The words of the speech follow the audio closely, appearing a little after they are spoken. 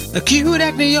Acute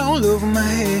acne all over my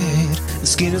head. The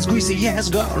skin is greasy as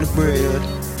garlic bread.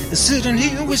 Sitting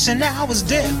here wishing I was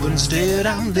dead, but instead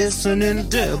I'm listening to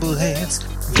double heads.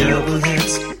 Double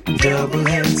heads, double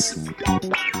heads.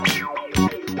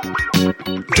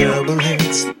 Double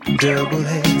heads, double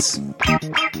heads.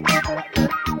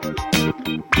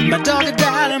 My dog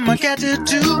died and my cat did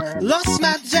too. Lost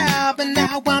my job and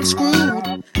now I'm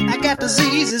screwed. I got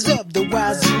diseases up the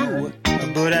wazoo,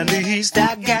 but at least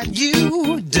I got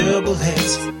you. Double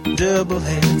heads, double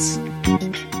heads.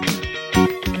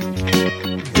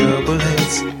 Double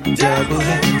heads, double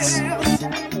heads.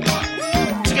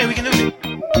 It's okay, we can do it.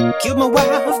 Killed my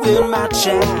wife and my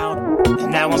child.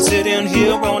 And now I'm sitting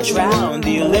here on trial in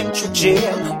the electric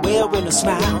chair, wearing a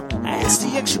smile. I asked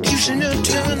the executioner to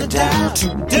turn the dial to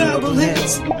double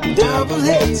heads, double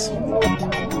heads.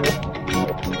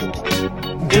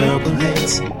 Double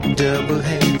heads, double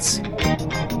heads.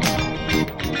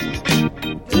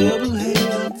 Double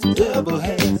heads, double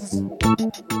heads.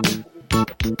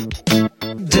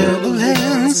 Double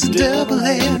heads, double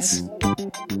heads.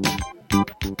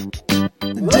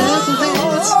 Double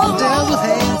heads, double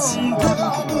heads.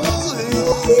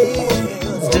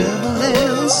 Double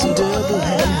heads, double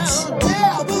heads.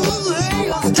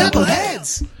 Double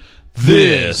heads.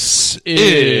 This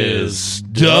is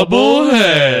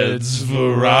Doubleheads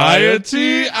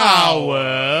Variety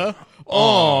Hour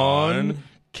on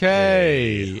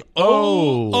KOOP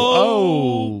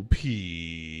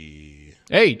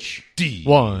H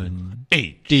D1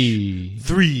 D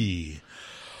 3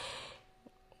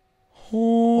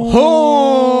 Horns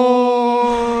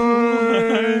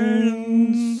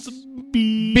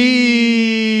Beer.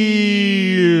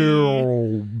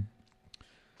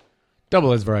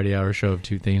 Doubleheads Variety Hour, show of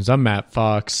two themes. I'm Matt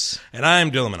Fox. and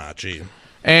I'm Dylan Minacci.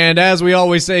 And as we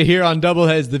always say here on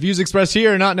Doubleheads, the views expressed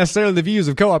here are not necessarily the views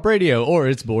of Co-op Radio or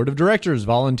its board of directors,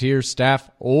 volunteers, staff,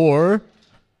 or...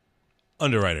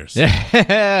 Underwriters.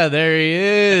 Yeah, there he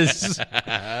is.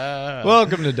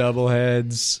 Welcome to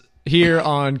Doubleheads here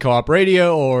on Co-op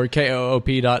Radio or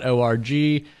koop.org.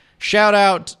 Shout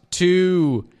out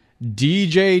to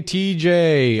DJ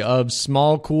TJ of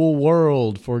Small Cool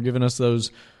World for giving us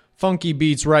those funky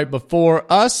beats right before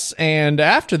us. And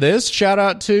after this, shout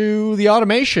out to the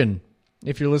automation.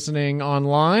 If you're listening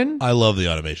online, I love the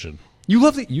automation. you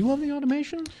love the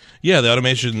automation? Yeah, the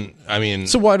automation, I mean...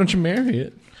 So why don't you marry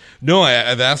it? No,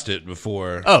 I've asked it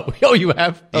before. Oh, you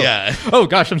have? Oh. Yeah. Oh,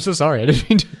 gosh, I'm so sorry. I didn't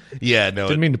mean to. Yeah, no.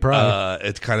 Didn't mean to pry.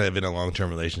 It's kind of in a long-term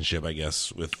relationship, I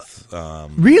guess, with...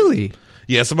 Really?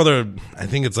 Yeah, some other... I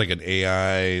think it's like an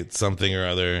AI something or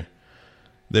other.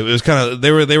 It was kind of...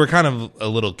 They were kind of a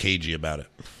little cagey about it.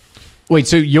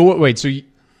 So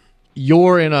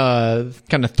you're in a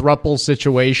kind of throuple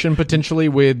situation potentially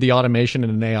with the automation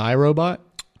and an AI robot?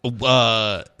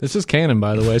 This is canon,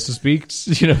 by the way. So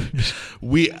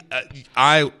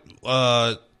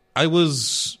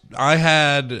I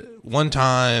had one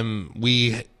time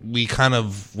we kind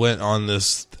of went on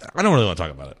this. I don't really want to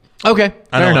talk about it. Okay,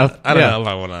 fair enough. I don't know if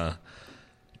I want to.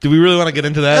 Do we really want to get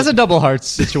into that? That's a double hearts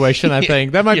situation, I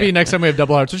think. That might be next time we have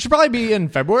double hearts. It should probably be in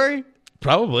February,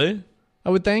 Probably.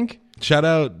 I would think. Shout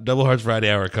out Double Hearts Variety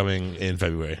Hour coming in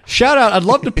February. Shout out. I'd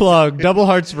love to plug Double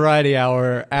Hearts Variety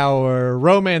Hour, our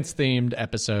romance-themed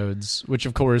episodes, which,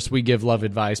 of course, we give love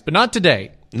advice, but not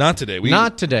today. Not today.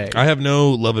 Not today. I have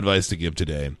no love advice to give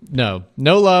today. No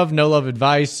love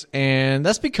advice, and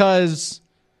that's because,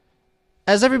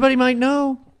 as everybody might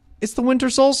know, it's the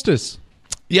winter solstice.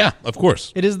 Yeah, of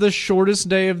course. It is the shortest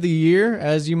day of the year,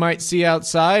 as you might see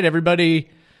outside. Everybody,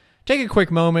 take a quick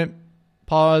moment,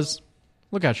 pause,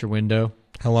 look out your window.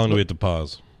 How long do we have to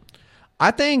pause?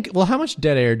 I think, well, how much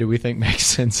dead air do we think makes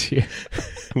sense here?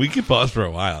 We could pause for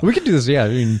a while. We could do this, yeah. I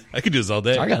mean, I could do this all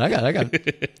day. I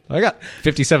got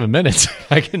 57 minutes.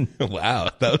 I can. Wow,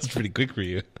 that was pretty quick for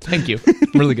you. Thank you.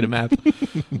 I'm really good at math.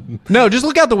 No, just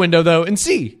look out the window, though, and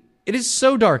see. It is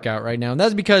so dark out right now, and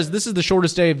that's because this is the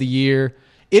shortest day of the year.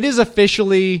 It is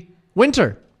officially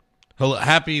winter. Hello,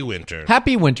 happy winter.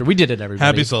 Happy winter. We did it, everybody.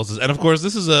 Happy solstice. And of course,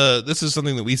 this is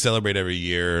something that we celebrate every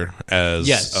year as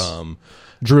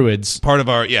Druids. part of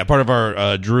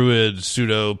our druid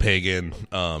pseudo pagan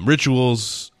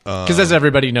rituals. Because as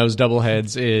everybody knows,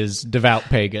 Doubleheads is devout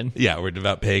pagan. Yeah, we're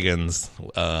devout pagans.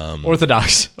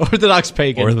 Orthodox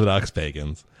pagan. Orthodox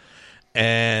pagans.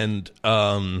 And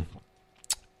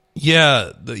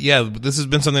this has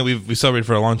been something we've celebrated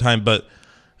for a long time. But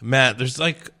Matt, there's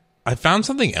I found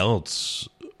something else.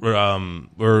 Where I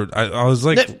was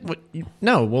like, we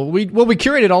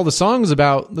curated all the songs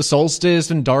about the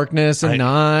solstice and darkness and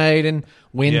night and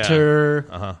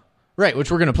winter, right?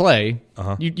 Which we're gonna play.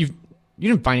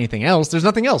 didn't find anything else. There's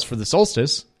nothing else for the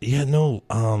solstice. Yeah, no,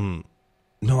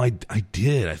 no, I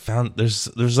did. I found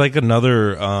there's like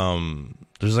another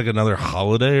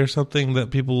holiday or something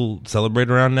that people celebrate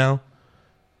around now.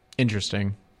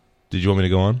 Interesting. Did you want me to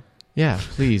go on? Yeah,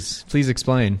 please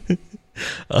explain.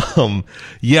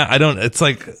 Yeah, I don't. It's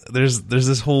like there's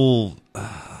this whole.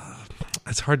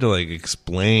 It's hard to like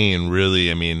explain,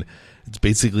 really. I mean, it's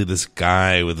basically this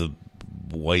guy with a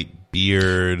white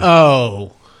beard.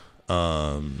 Oh.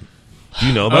 Do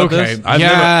you know about Okay. this?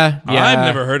 Yeah. I've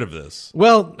never heard of this.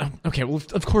 Well, okay. Well,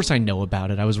 of course I know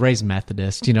about it. I was raised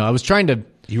Methodist. I was trying to.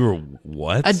 You were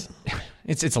what?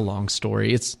 It's a long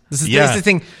story. This is the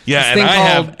thing. Yeah, this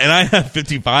and thing I have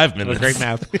 55 minutes. great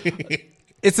math.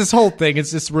 It's this whole thing. It's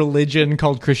this religion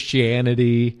called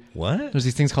Christianity. What? There's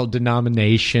these things called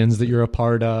denominations that you're a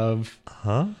part of.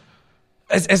 Huh?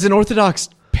 As an Orthodox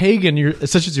pagan,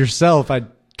 such as yourself, I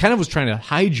kind of was trying to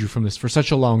hide you from this for such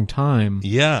a long time.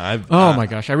 Yeah. Oh my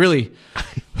gosh, I really.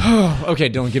 Okay,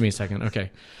 Dylan, give me a second.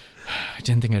 Okay, I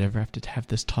didn't think I'd ever have to have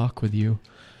this talk with you.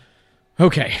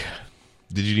 Okay.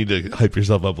 Did you need to hype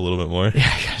yourself up a little bit more?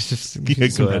 Yeah, guys, just Yeah,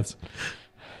 go ahead.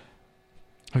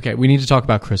 Okay, we need to talk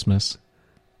about Christmas.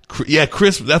 Yeah,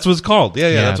 Christmas. That's what it's called.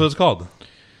 Yeah, that's what it's called.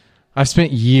 I've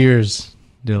spent years,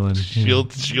 Dylan,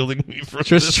 Shielding me from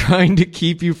just this. trying to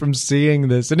keep you from seeing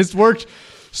this, and it's worked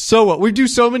so well. We do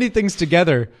so many things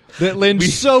together that lend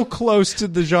so close to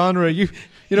the genre.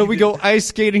 We go ice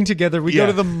skating together. We go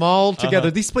to the mall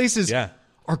together. These places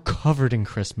are covered in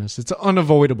Christmas. It's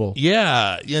unavoidable.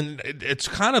 Yeah, and it's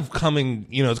kind of coming.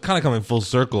 It's kind of coming full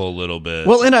circle a little bit.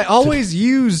 Well, and I always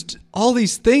used all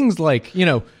these things like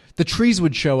the trees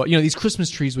would show up. These Christmas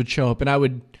trees would show up, and I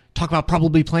would talk about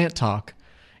Probably Plant Talk.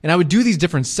 And I would do these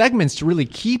different segments to really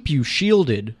keep you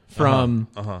shielded from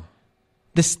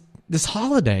this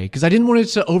holiday, because I didn't want it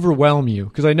to overwhelm you,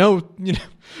 because I know,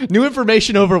 new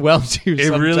information overwhelms you It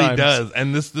sometimes. really does.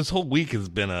 And this whole week has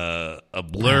been a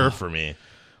blur for me.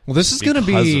 Well, this is going to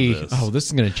because be... of this. Oh, this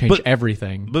is going to change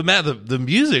everything. But Matt, the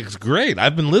music's great.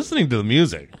 I've been listening to the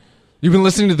music. You've been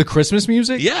listening to the Christmas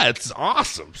music? Yeah, it's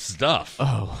awesome stuff.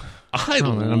 Oh. I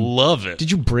love it. Did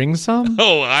you bring some?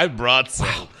 Oh, I brought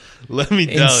some. Let me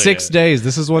tell you. In 6 days,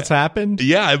 this is what's happened?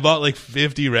 Yeah, I bought like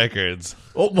 50 records.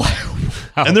 Oh, wow.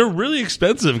 And they're really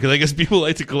expensive because I guess people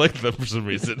like to collect them for some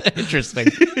reason. Interesting.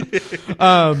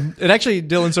 And actually,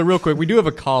 Dylan, so real quick, we do have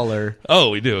a caller. Oh,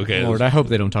 we do. Okay. Lord, I hope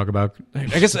they don't talk about... I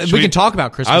guess we can talk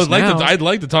about Christmas I'd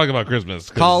like to talk about Christmas.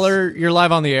 Caller, you're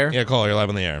live on the air. Yeah, caller, you're live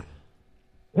on the air.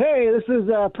 Hey, this is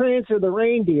Prancer the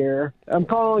reindeer. I'm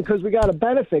calling because we got a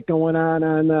benefit going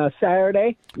on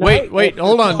Saturday. Wait,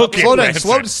 hold on. Okay, Slow down.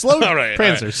 Prancer. Slow. All right,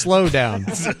 Prancer, all right. slow down.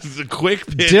 This is a quick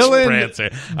pitch, Dylan-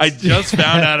 Prancer. I just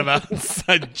found out about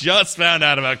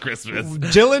Christmas.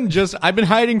 Dylan I've been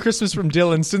hiding Christmas from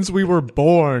Dylan since we were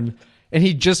born, and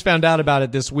he just found out about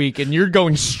it this week, and you're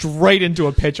going straight into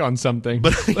a pitch on something.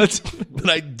 But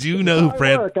I do know who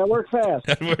Prancer. I work fast.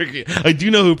 I do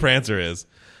know who Prancer is.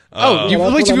 You've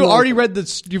that's what I'm already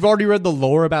read the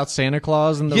lore about Santa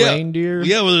Claus and the reindeer?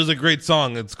 Yeah, well, there's a great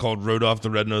song. It's called Rudolph the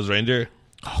Red-Nosed Reindeer.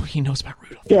 Oh, he knows about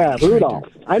Rudolph. Yeah, Rudolph.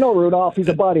 I know Rudolph. He's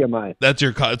a buddy of mine. That's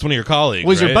it's one of your colleagues.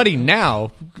 Was right? your buddy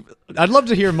now? I'd love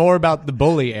to hear more about the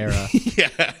bully era.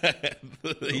 Yeah.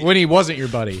 When he wasn't your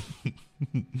buddy.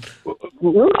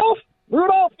 Rudolph?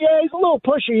 Yeah, he's a little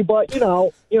pushy, but he's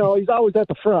always at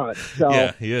the front. So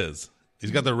Yeah, he is. He's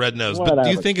got the red nose. But do you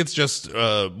Whatever. think it's just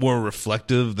more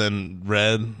reflective than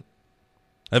red?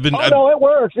 no, it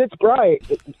works. It's bright.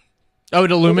 Oh, it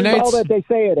It's illuminates? all that they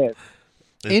say it is.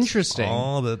 It's Interesting.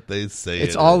 all that they say.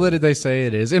 It's all that they say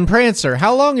it is. And Prancer,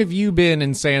 how long have you been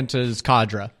in Santa's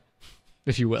cadre,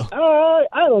 if you will? I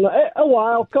don't know. A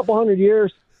while, couple hundred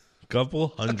years. Couple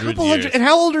hundred Couple years. hundred. And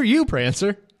how old are you,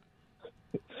 Prancer?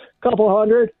 Couple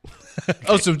hundred.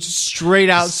 Oh, so straight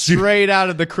out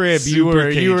of the crib, you were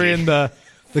cagey. in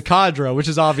the cadre, which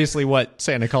is obviously what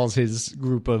Santa calls his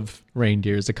group of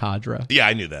reindeers, a cadre. Yeah,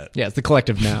 I knew that. Yeah, it's the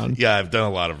collective noun. Yeah, I've done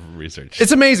a lot of research.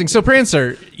 It's amazing. So,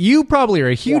 Prancer, you probably are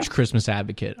a huge Christmas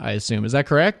advocate, I assume. Is that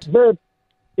correct?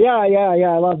 Yeah.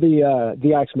 I love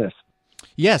the Xmas.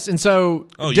 Yes, and so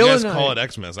Oh, Dylan you guys and call I-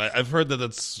 it Xmas. I've heard that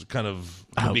that's kind of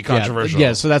could Oh, be controversial.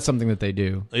 Yeah, so that's something that they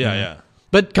do. Yeah.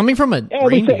 But coming from a Yeah,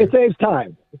 reindeer, it saves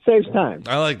time. It saves time.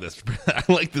 I like this. I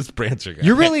like this Prancer guy.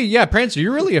 you're really, Prancer,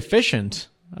 you're really efficient,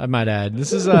 I might add.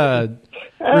 This is You can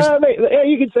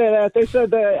say that. They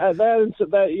said that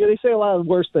they say a lot of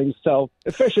worse things. So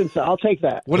efficiency, I'll take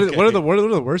that. what are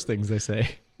the worst things they say?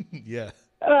 yeah.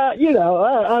 We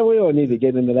don't need to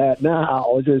get into that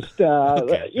now. Just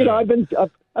Okay,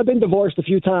 I've been divorced a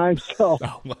few times, so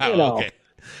Wow. you know. Okay.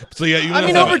 So yeah, I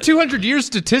mean, over 200 years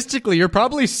statistically, you're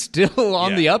probably still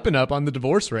on the up and up on the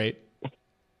divorce rate.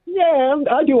 Yeah,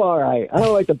 I do all right. I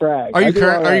don't like to brag. Are you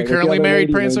currently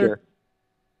married, Prancer?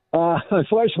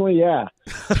 Unfortunately, yeah.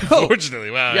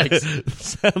 Unfortunately, wow. Yikes.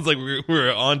 Sounds like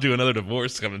we're on to another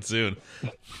divorce coming soon.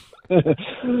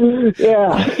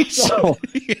 Yeah. So.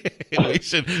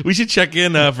 we should check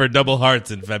in for Double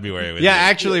Hearts in February. With Yeah, you.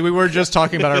 actually, we were just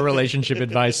talking about our relationship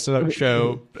advice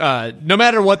show. No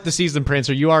matter what the season,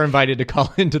 Prancer, you are invited to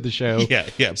call into the show. Yeah.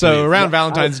 So please. around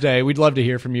Valentine's Day, we'd love to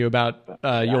hear from you about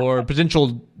your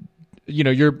potential,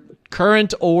 your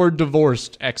current or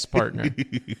divorced ex-partner.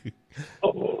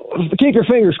 Keep your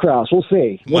fingers crossed. We'll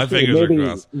see. My fingers are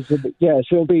crossed. Yeah,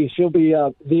 she'll be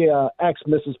the ex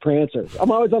Mrs. Prancer. I'm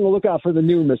always on the lookout for the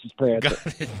new Mrs. Prancer.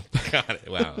 Got it.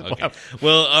 Wow. Okay.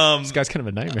 Well, This guy's kind of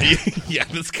a nightmare. yeah,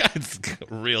 this guy's a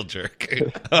real jerk.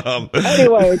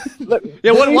 Anyway,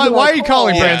 Yeah, why are you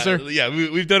calling, Prancer? Yeah,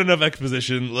 we've done enough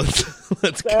exposition.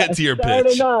 Let's get to your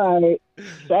pitch.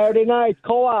 Saturday night,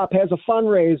 Co-op has a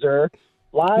fundraiser.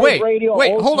 Live radio.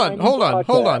 Hold on. So Never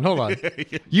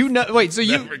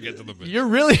get to the pitch. you're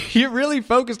really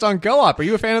focused on Co-op. Are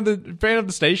you a fan of the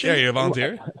station? Yeah, you're a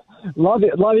volunteer. Love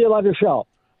your show.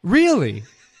 Really?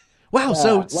 Wow.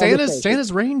 So love the station.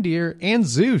 Santa's reindeer and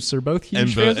Zeus are both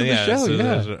huge fans of the show.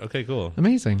 So, okay, cool.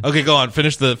 Amazing. Okay, go on.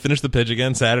 Finish the pitch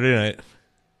again. Saturday night.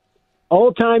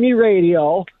 Old timey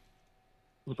radio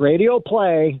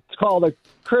play. It's called A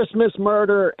Christmas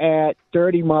Murder at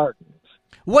Dirty Martin's.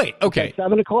 Wait. Okay.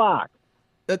 7:00.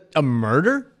 A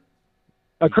murder?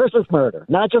 A Christmas murder,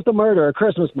 not just a murder. A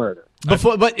Christmas murder.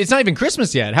 But it's not even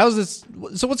Christmas yet. How's this?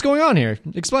 So what's going on here?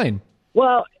 Explain.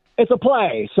 Well, it's a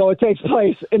play, so it takes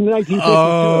place in 1952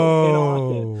 in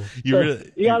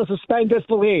Austin. You got to suspend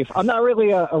disbelief. I'm not really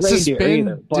a reindeer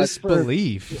either. But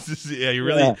Disbelief. Yeah,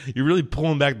 you're really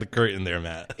pulling back the curtain there,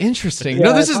 Matt. Interesting.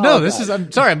 Yeah, This is.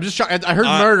 I'm sorry. I'm just shocked. I heard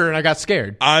murder and I got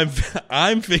scared. I'm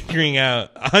figuring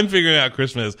out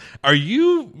Christmas. Are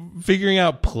you figuring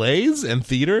out plays and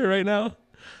theater right now?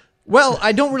 Well,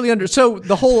 I don't really So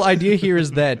the whole idea here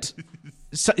is that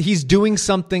he's doing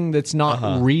something that's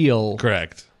not real.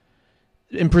 Correct.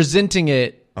 And presenting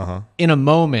it in a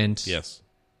moment. Yes.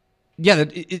 Yeah.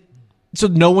 So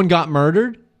no one got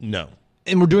murdered? No.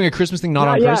 And we're doing a Christmas thing not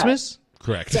on Christmas?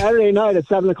 Correct. Saturday night at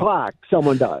 7:00,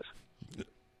 someone does.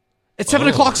 At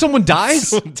 7:00, someone dies?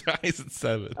 Someone dies at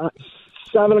 7.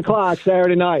 7:00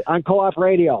 Saturday night on Co-op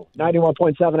Radio,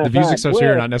 91.7 FM. The views expressed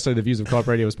here are not necessarily the views of Co-op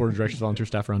Radio, board of directors, volunteer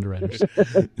staff, or underwriters.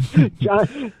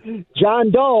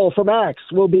 John Doe from X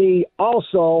will be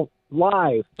also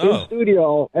live in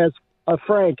studio as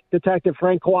Detective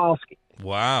Frank Kowalski.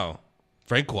 Wow.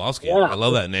 Frank Kowalski. Yeah. I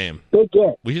love that name. Big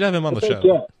get. We should have him on the show.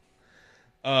 Get.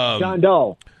 John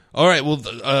Doe. All right.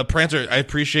 Well, Prancer, I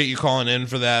appreciate you calling in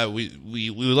for that. We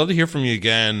would love to hear from you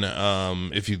again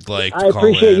if you'd like to call in. I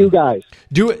appreciate you guys.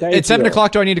 Do it at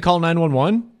 7:00. Do I need to call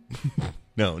 911?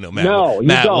 No, Matt. No, you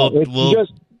Matt, don't.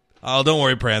 Don't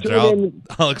worry, Prancer.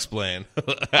 I'll explain.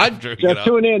 Just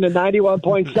tune in to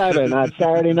 91.7 on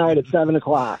Saturday night at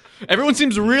 7:00. Everyone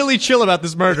seems really chill about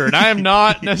this murder, and I am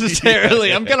not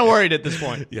necessarily. I'm kind of worried at this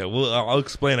point. Yeah, I'll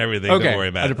explain everything. Okay, don't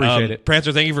worry, Matt. I'd appreciate it.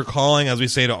 Prancer, thank you for calling. As we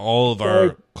say to all of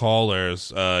our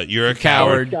callers, you're a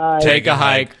Coward, Guys. take a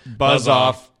hike, buzz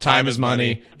off, time is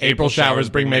money, April showers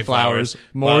bring May flowers,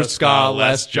 more ska,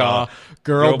 less jaw,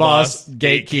 girl boss,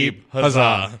 gatekeep,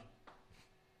 huzzah.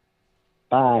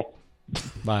 Bye.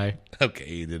 Bye. Okay,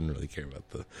 you didn't really care about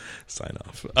the sign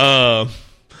off.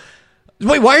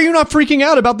 Wait, why are you not freaking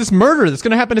out about this murder that's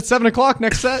going to happen at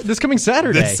 7:00 this coming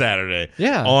Saturday? This Saturday.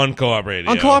 Yeah. On Co-op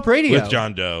Radio. On Co-op Radio. With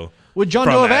John Doe. With John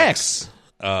from Doe of X.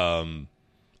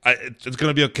 It's going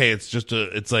to be okay. It's just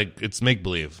it's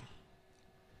make-believe.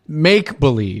 Make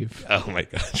believe. Oh my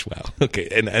gosh! Wow. Okay,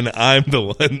 and I'm the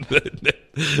one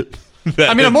that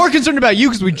I mean, I'm more concerned about you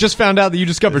because we just found out that you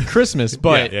discovered Christmas,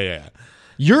 but yeah.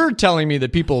 you're telling me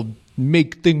that people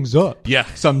make things up. Yeah.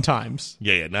 Sometimes.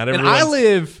 Yeah. Not And everyone. I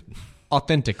live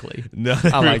authentically. Not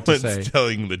I like to everyone's say.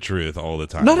 telling the truth all the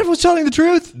time. Not everyone's telling the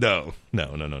truth. No.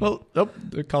 Well,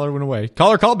 the caller went away.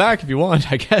 Call back if you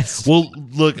want, I guess. Well,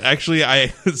 look, actually,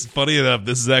 it's funny enough.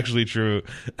 This is actually true.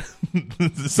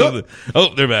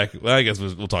 They're back. Well, I guess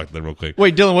we'll talk to them real quick.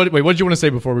 Wait, Dylan, what did you want to say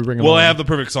before we bring them Well, on? I have the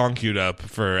perfect song queued up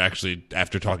for actually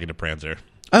after talking to Prancer.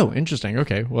 Oh, interesting.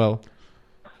 Okay, well.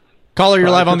 Caller, you're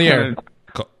live on the air.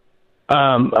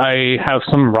 I have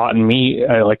some rotten meat.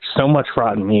 I like so much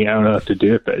rotten meat. I don't know what to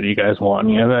do with it. Do you guys want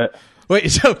any of it? Wait,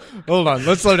 so hold on.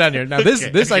 Let's slow down here. Now,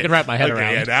 this I can wrap my head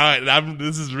around. Yeah,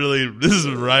 this is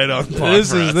right on par.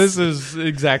 This is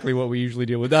exactly what we usually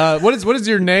deal with. What is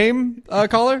your name,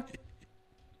 caller?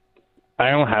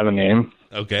 I don't have a name.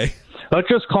 Okay. Let's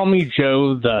just call me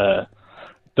Joe the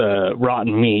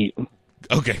rotten meat.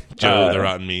 Okay, Joe the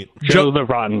rotten meat. Joe the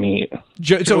rotten meat.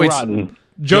 Joe Rotten.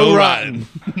 Joe Rotten.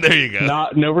 There you go.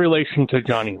 No relation to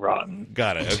Johnny Rotten.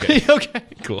 Got it. Okay. Okay.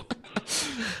 Cool.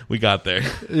 We got there.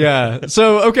 Yeah.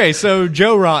 So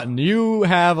Joe Rotten, you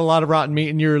have a lot of rotten meat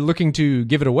and you're looking to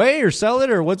give it away or sell it,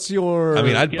 or what's your... I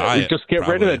mean, I'd buy it. Just get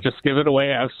rid of it. Just give it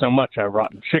away. I have so much. I have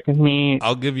rotten chicken meat.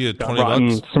 I'll give you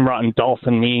 $20. Some rotten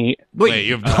dolphin meat. Wait,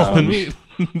 you have dolphin meat?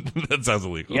 That sounds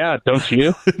illegal. Yeah, don't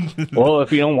you? Well,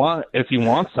 if you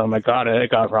want some, I got it. I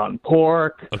got rotten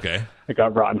pork. Okay. I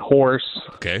got rotten horse.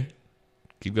 Okay.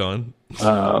 Keep going.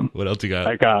 What else you got?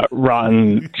 I got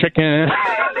rotten chicken.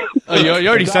 Oh, you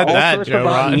already said that, Joe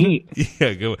Rotten. Meat.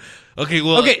 Yeah, go. Okay,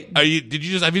 well, Okay. have you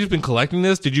just been collecting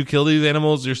this? Did you kill these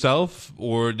animals yourself,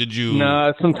 or did you?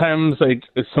 No, sometimes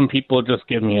some people just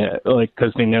give me it, like,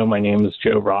 because they know my name is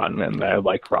Joe Rotten and I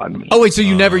like rotten meat. Oh, wait, so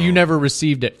you never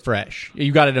received it fresh.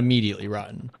 You got it immediately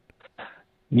rotten.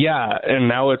 Yeah, and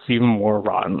now it's even more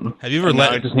rotten. Have you ever And let?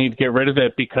 now I just need to get rid of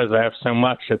it because I have so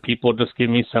much that people just give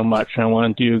me so much, and I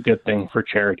want to do a good thing for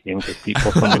charity and give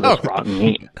people some of this rotten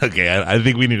meat. Okay, I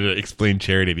think we need to explain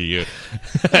charity to you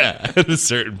at a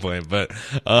certain point. But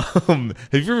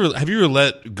have you ever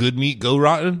let good meat go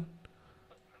rotten?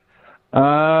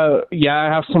 Yeah,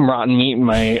 I have some rotten meat in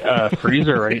my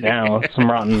freezer right now. Some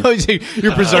rotten. Oh, so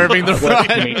you're preserving the Some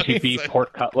rotten. HEB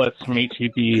pork cutlets, some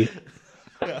HEB.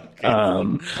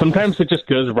 Sometimes it just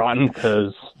goes rotten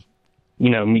because,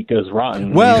 meat goes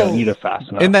rotten. Well, you don't eat it fast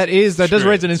enough. And that does True,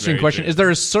 raise an it's interesting very question. true. Is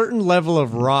there a certain level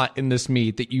of rot in this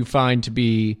meat that you find to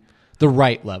be the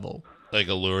right level? Like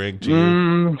alluring to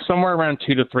you? Somewhere around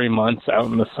 2 to 3 months out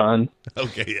in the sun.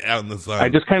 Okay, out in the sun. I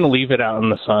just kind of leave it out in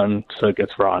the sun so it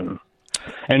gets rotten.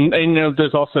 And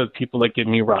there's also people that give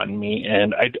me rotten meat,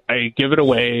 and I give it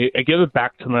away. I give it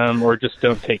back to them, or just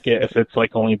don't take it if it's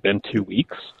like only been 2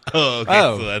 weeks. Oh, okay.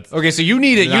 So that's okay. So you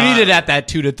need it. You need it at that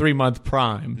 2 to 3 month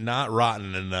prime. not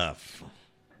rotten enough.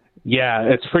 Yeah,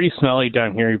 it's pretty smelly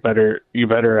down here. You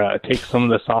better take some of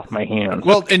this off my hands.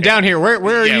 Well, and down here, where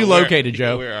are Yeah, you located,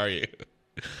 Joe? Where are you?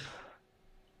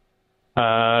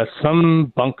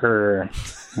 Some bunker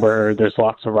where there's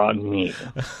lots of rotten meat.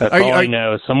 That's all I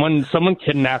know. Someone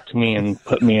kidnapped me and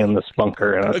put me in this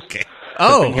bunker. And Okay.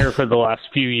 I've been here for the last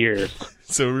few years.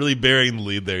 So really burying the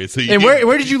lead there. So And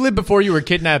where did you live before you were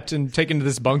kidnapped and taken to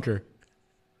this bunker?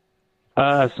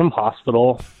 Some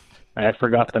hospital. I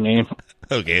forgot the name.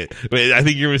 Okay, wait, I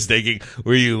think you're mistaking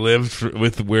where you lived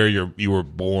with where you were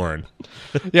born.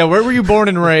 Yeah, where were you born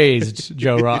and raised,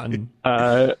 Joe Rotten?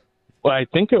 Well, I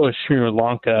think it was Sri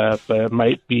Lanka, but it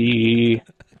might be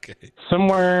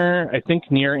somewhere, I think,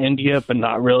 near India, but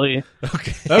not really.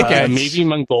 Okay. Maybe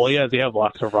Mongolia. They have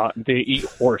lots of rotten. They eat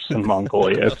horse in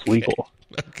Mongolia. It's legal.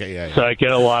 Okay, yeah. So I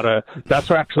get a lot of.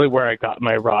 That's actually where I got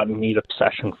my rotten meat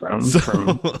obsession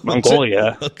from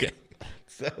Mongolia. Okay.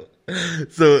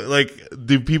 So, like,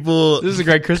 do people? This is a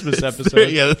great Christmas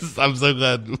episode. Yeah, I'm so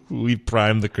glad we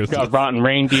primed the Christmas. Got rotten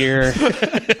reindeer.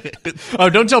 Oh,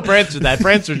 don't tell Prancer that.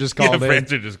 Prancer just called in.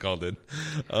 Prancer just called in.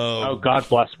 Oh, God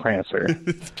bless Prancer.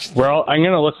 I'm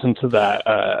going to listen to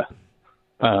that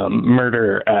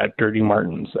murder at Dirty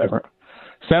Martin's.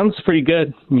 Sounds pretty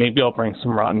good. Maybe I'll bring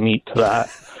some rotten meat to that.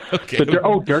 Okay.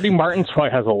 Dirty Martin's probably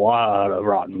has a lot of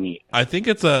rotten meat. I think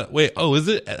it's a wait. Oh, is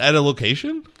it at a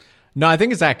location? No, I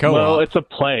think it's that co-op. Well, it's a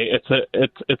play.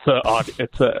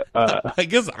 I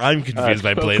guess I'm confused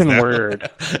by plays spoken now. word.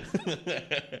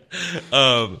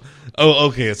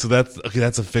 Okay. So that's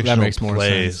a fictional makes more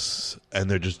place,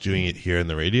 and they're just doing it here in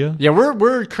the radio. Yeah,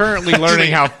 we're currently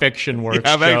learning how fiction works,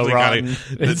 I'm Joe actually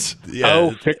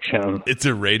Rotten. Fiction. It's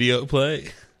a radio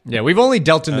play. Yeah, we've only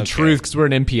dealt in the truth because we're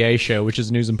an MPA show, which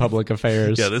is news and public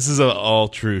affairs. Yeah, this is an all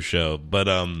true show, but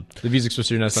The views expressed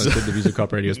here not the views of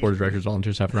Co-op Radio, sports directors,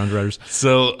 volunteers, half round writers.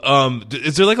 So,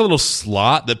 is there like a little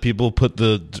slot that people put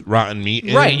the rotten meat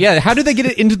in? Right, yeah. How do they get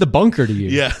it into the bunker to you?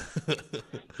 Yeah.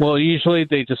 Well, usually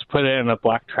they just put it in a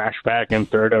black trash bag and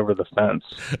throw it over the fence.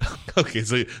 Okay,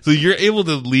 so you're able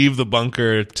to leave the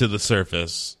bunker to the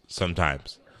surface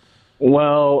sometimes.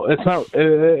 Well, it's not.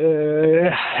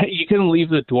 You can leave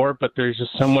the door, but there's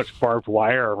just so much barbed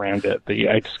wire around it that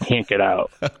I just can't get out.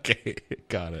 Okay,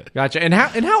 got it. Gotcha. And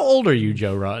how old are you,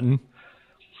 Joe Rotten?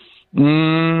 I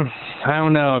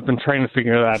don't know. I've been trying to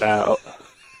figure that out.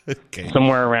 Okay.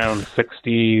 Somewhere around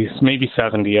 60, maybe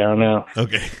 70. I don't know.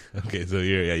 Okay. So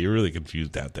you're really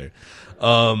confused out there.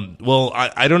 Well,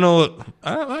 I don't know.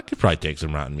 I could probably take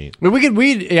some rotten meat.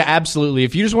 Yeah, absolutely.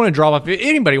 If you just want to drop off, if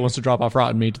anybody wants to drop off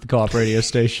rotten meat to the Co-op radio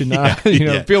station,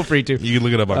 feel free to. You can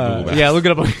look it up on Google Maps. Yeah, look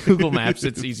it up on Google Maps.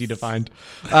 It's easy to find.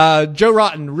 Joe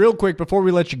Rotten, real quick before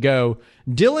we let you go,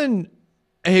 Dylan,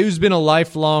 who's been a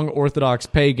lifelong Orthodox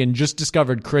pagan, just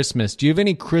discovered Christmas. Do you have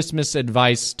any Christmas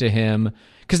advice to him?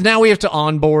 Because now we have to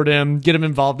onboard him, get him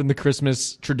involved in the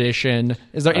Christmas tradition.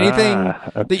 Is there anything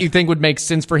that you think would make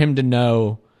sense for him to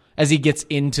know as he gets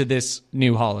into this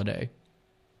new holiday?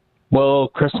 Well,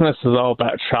 Christmas is all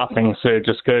about shopping, so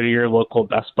just go to your local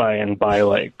Best Buy and buy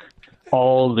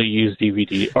all the used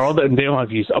DVD, or they don't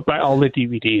have used. I'll buy all the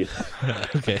DVDs.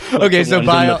 Okay, so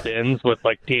buy the bins with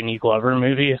Danny Glover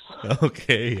movies.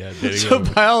 Okay, yeah.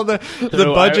 Buy all the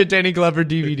budget Danny Glover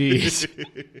DVDs.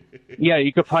 Yeah,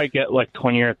 you could probably get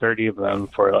 20 or 30 of them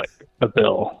for a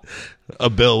bill. A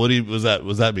bill? What was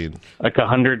that mean?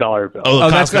 $100 bill. Oh,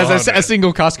 that's a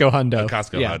single Costco hundo.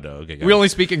 Costco hundo. Okay, we only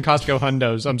speak in Costco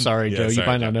hundos. I'm sorry, Joe. You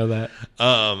might not know that.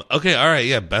 Okay, all right.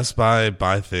 Yeah, Best Buy,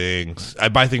 buy things. I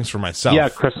buy things for myself. Yeah,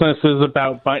 Christmas is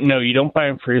about no, you don't buy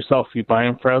them for yourself. You buy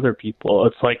them for other people.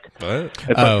 It's like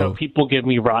how people give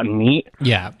me rotten meat.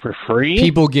 Yeah, for free.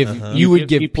 People give you would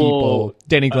give people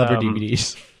Danny Glover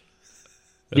DVDs.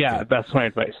 Okay. Yeah, that's my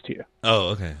advice to you.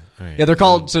 Oh, okay. All right. Yeah, they're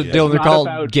called Dylan. They're called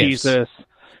about gifts. Jesus.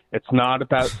 It's not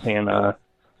about Santa.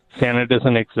 Santa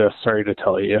doesn't exist. Sorry to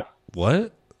tell you.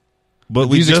 What? But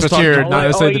we music's just here, not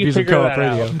necessarily the music Co-op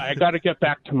radio. I got to get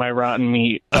back to my rotten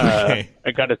meat. Okay.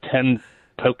 I got to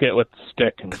poke it with a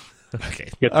stick. And okay.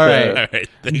 All right.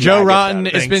 Joe Rotten,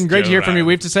 it's been great Joe to hear from you. Rotten.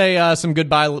 We have to say some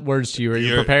goodbye words to you. Are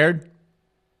you prepared?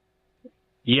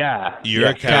 Yeah. You're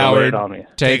a Coward. On me.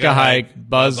 Take a hike.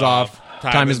 Buzz off.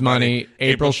 Time is money.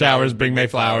 April showers bring May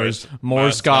flowers.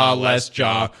 More ska, less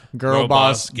jaw. Girl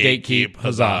boss, gatekeep,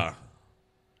 huzzah.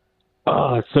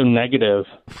 Oh, it's so negative.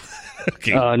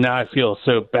 Okay. Now I feel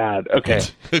so bad. Okay.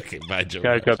 Okay, bye, Joe.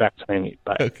 Gotta go back to my meat.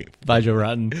 Bye. Okay. Bye, Joe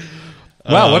Rotten.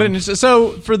 Wow, what an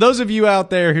so for those of you out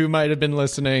there who might have been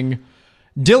listening,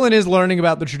 Dylan is learning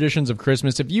about the traditions of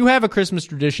Christmas. If you have a Christmas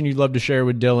tradition you'd love to share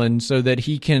with Dylan so that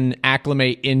he can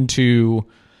acclimate into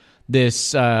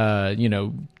this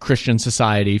Christian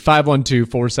society,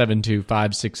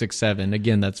 512-472-5667.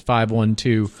 Again, that's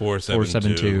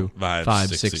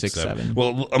 512-472-5667.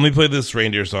 Well, let me play this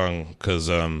reindeer song because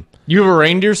you have a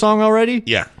reindeer song already?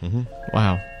 Yeah. Mm-hmm.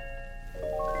 Wow.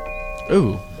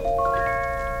 Ooh.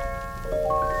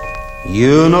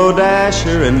 You know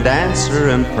Dasher and Dancer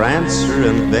and Prancer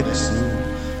and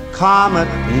Vixen, Comet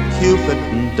and Cupid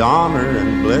and Donner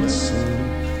and Blitzen.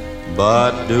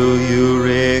 But do you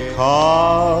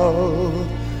recall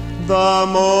the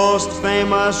most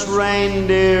famous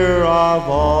reindeer of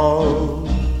all?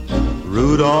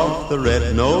 Rudolph the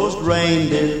red-nosed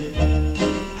reindeer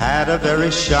had a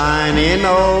very shiny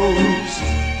nose,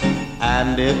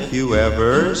 and if you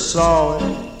ever saw it,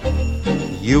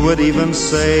 you would even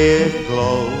say it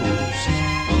glows.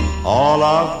 All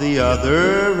of the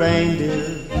other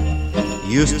reindeer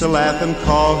used to laugh and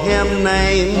call him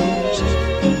names.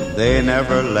 They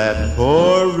never let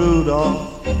poor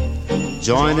Rudolph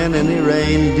join in any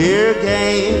reindeer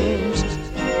games.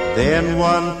 Then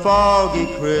one foggy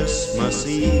Christmas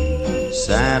Eve,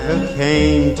 Santa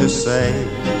came to say,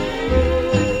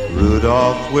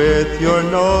 Rudolph, with your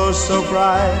nose so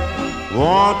bright,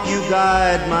 won't you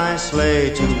guide my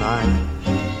sleigh tonight?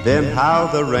 Then how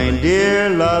the reindeer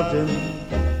loved him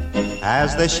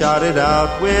as they shouted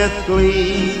out with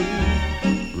glee,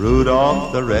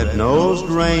 Rudolph the red-nosed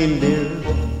reindeer,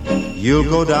 you'll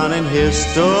go down in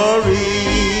history.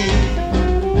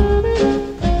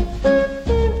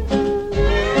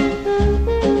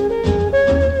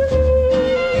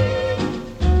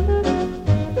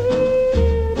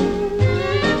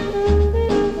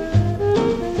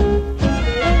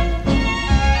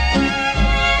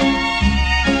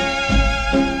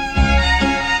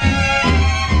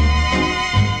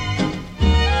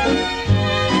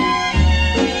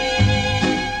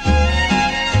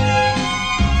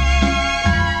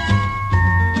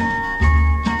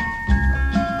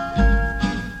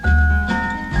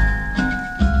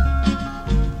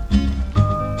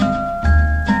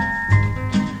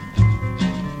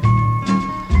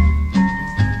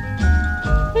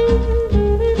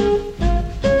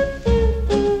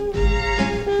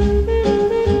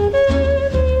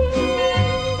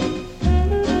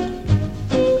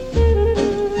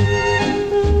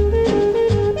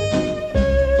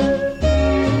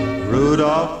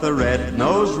 Rudolph the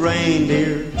red-nosed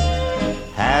reindeer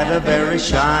had a very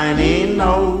shiny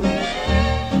nose,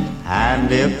 And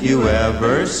if you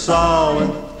ever saw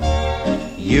it,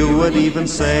 you would even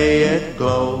say it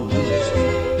glows.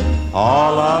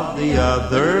 All of the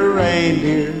other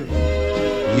reindeer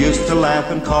used to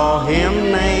laugh and call him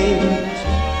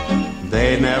names.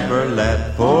 They never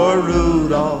let poor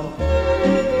Rudolph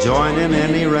join in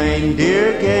any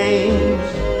reindeer games.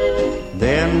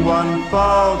 Then one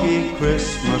foggy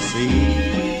Christmas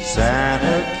Eve,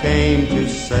 Santa came to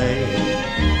say,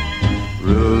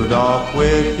 Rudolph,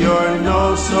 with your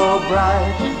nose so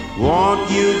bright, won't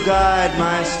you guide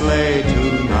my sleigh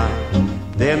tonight?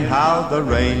 Then how the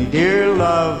reindeer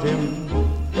loved him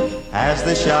as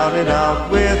they shouted out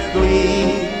with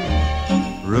glee,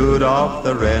 Rudolph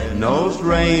the red-nosed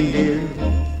reindeer,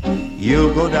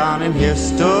 you'll go down in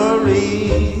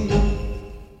history.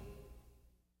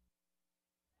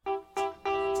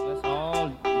 Let's all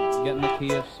get in the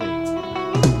key of C.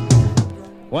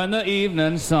 When the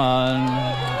evening sun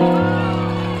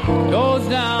goes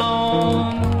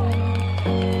down,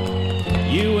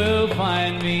 you will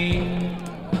find me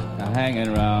hanging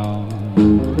around.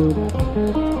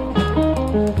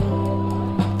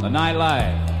 The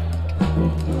nightlife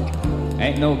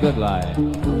ain't no good life,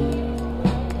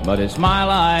 but it's my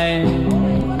life.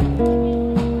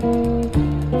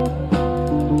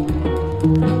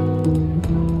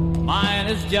 Mine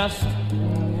is just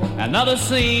another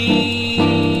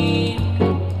scene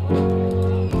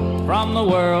from the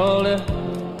world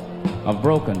of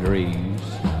broken dreams.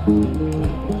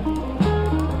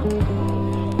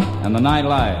 And the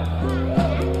nightlife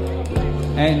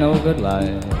ain't no good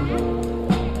life,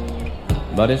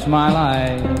 but it's my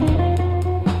life.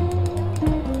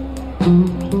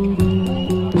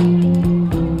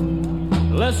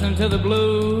 Listen to the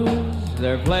blues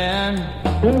they're playing.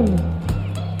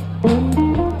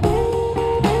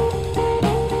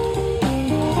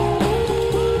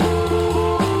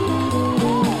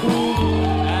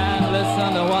 And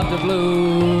listen to what the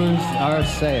blues are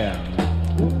saying.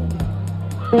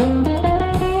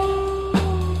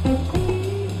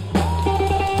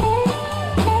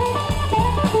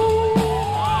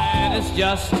 And it's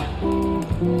just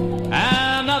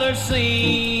another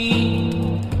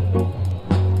scene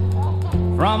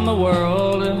from the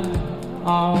world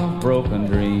of broken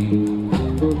dreams.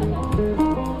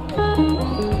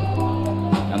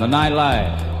 And the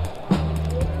nightlife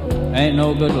ain't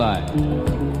no good life,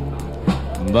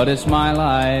 but it's my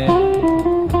life.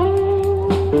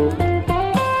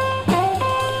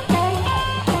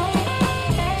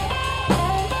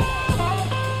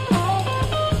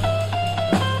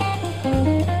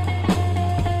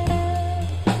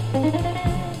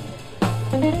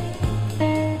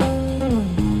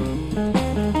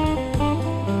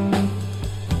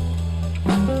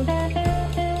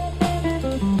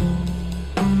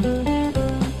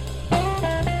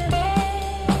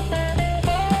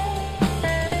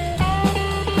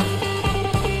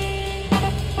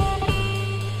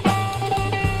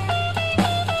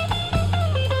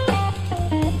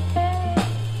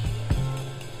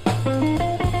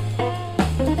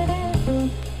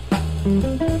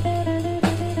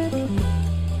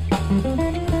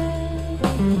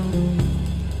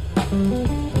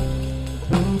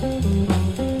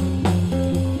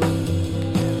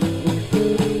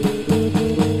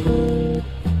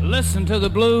 Listen to the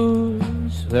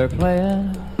blues they're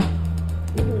playing.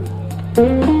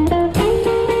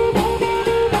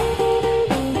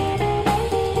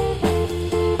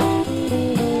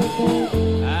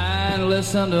 And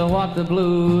listen to what the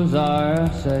blues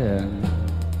are saying.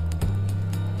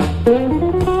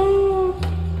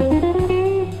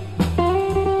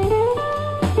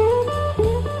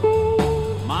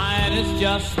 Mine is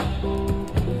just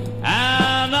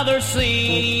another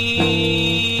scene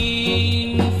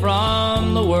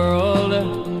from the world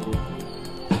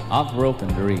of broken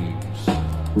dreams.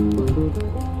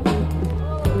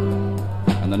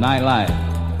 And the nightlife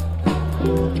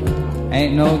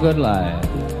ain't no good life,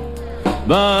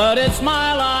 but it's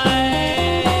my life.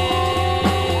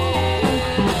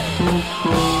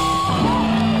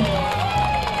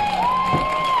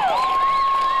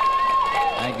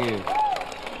 Thank you.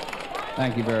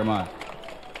 Thank you very much.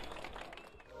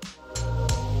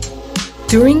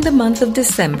 During the month of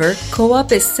December,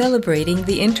 Co-op is celebrating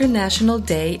the International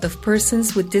Day of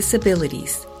Persons with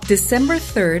Disabilities. December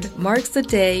 3rd marks the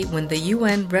day when the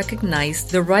UN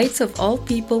recognized the rights of all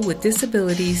people with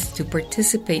disabilities to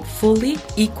participate fully,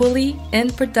 equally,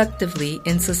 and productively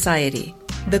in society.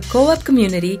 The Co-op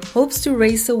community hopes to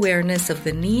raise awareness of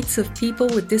the needs of people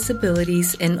with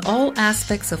disabilities in all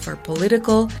aspects of our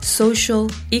political, social,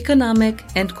 economic,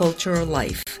 and cultural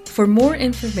life. For more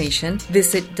information,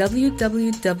 visit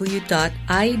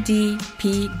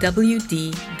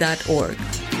www.idpwd.org.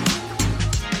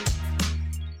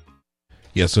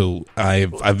 Yeah, so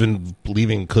I've been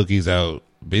leaving cookies out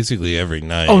basically every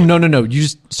night. Oh, no.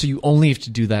 You only have to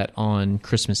do that on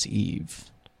Christmas Eve.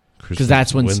 Because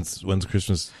that's when's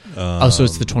Christmas? So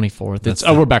it's the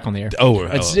 24th. We're back on the air.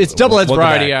 It's Doubleheads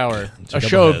Variety Hour, a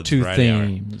show of two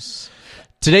themes.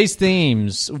 Today's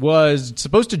themes was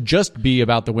supposed to just be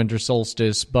about the winter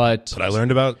solstice, but I learned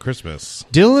about Christmas.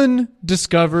 Dylan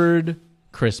discovered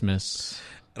Christmas,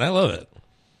 and I love it.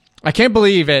 I can't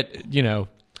believe it.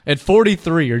 At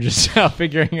 43, you're just now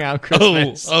figuring out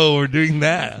Christmas. Oh, we're doing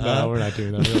that. No, we're not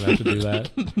doing that. We don't have to do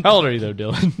that. How old are you, though,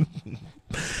 Dylan?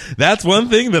 That's one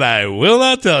thing that I will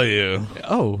not tell you.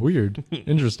 Oh, weird.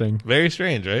 Interesting. Very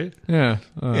strange, right? Yeah.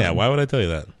 Why would I tell you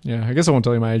that? Yeah, I guess I won't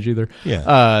tell you my age either.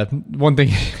 Yeah. One thing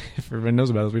everybody knows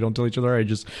about is we don't tell each other our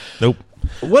ages. Nope.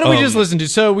 What did we just listen to?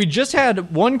 So we just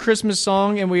had one Christmas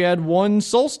song and we had one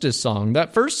solstice song.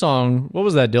 That first song, what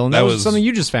was that, Dylan? That was something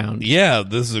you just found. Yeah,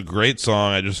 this is a great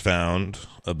song I just found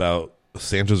about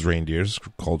Santa's reindeers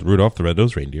called Rudolph the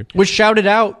Red-Nosed Reindeer. Which shouted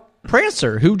out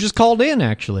Prancer, who just called in,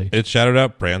 actually. It shouted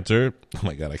out Prancer. Oh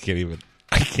my God, I can't even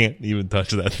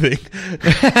touch that thing.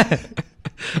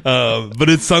 But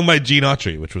it's sung by Gene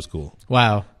Autry, which was cool.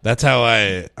 Wow. That's how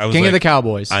I was King of the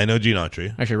Cowboys. I know Gene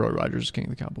Autry. Actually, Roy Rogers is King of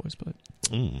the Cowboys, but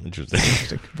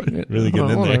interesting. Really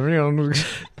getting in there.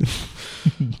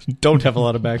 Don't have a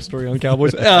lot of backstory on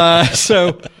Cowboys.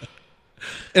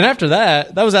 And after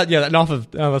that was that. Yeah, and off of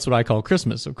that's what I call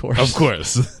Christmas, of course. Of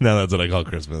course, now that's what I call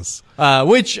Christmas.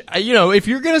 Which if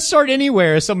you're gonna start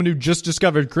anywhere as someone who just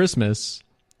discovered Christmas,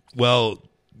 well,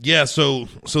 yeah. So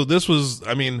this was.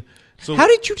 I mean, so how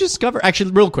did you discover?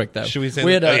 Actually, real quick though, should we say?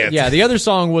 The other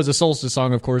song was a solstice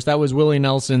song, of course. That was Willie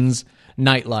Nelson's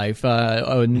Nightlife,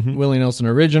 Willie Nelson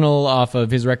original off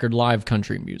of his record Live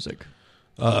Country Music.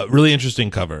 Really interesting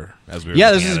cover. As we were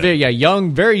this is very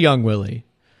young Willie.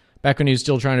 Back when he was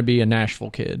still trying to be a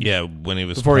Nashville kid. Yeah, when he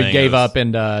was before he gave up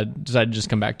and decided to just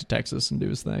come back to Texas and do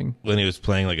his thing. When he was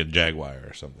playing like a Jaguar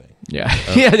or something. Yeah,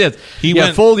 he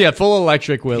went full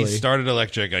electric Willie. He started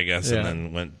electric, I guess, and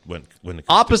then went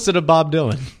opposite of Bob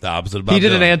Dylan. The opposite of Bob Dylan. He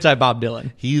did an anti-Bob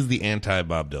Dylan. He's the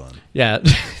anti-Bob Dylan. Yeah.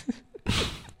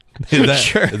 Is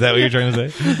that what you're trying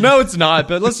to say? No, it's not.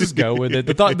 But let's just go with it.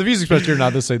 The music's supposed to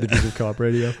not to say the music co-op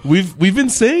radio. We've been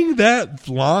saying that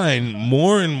line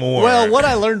more and more. Well, what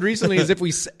I learned recently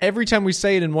is every time we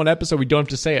say it in one episode, we don't have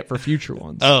to say it for future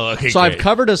ones. Oh, okay. So great. I've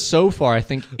covered us so far, I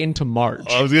think, into March.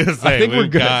 I was gonna say I think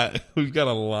we've got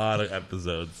a lot of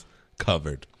episodes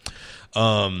covered.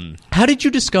 How did you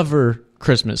discover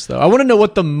Christmas, though? I want to know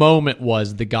what the moment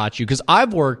was that got you, because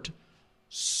I've worked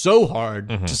so hard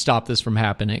to stop this from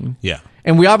happening. Yeah.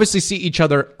 And we obviously see each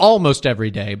other almost every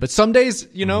day, but some days,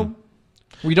 we don't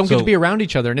get to be around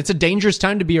each other, and it's a dangerous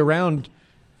time to be around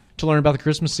to learn about the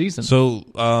Christmas season. So,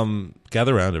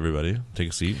 gather around, everybody. Take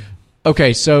a seat.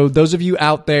 Okay, so those of you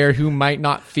out there who might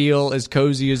not feel as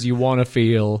cozy as you want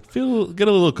to get a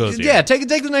little cozy. Yeah, take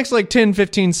the next 10,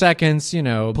 15 seconds,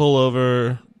 Pull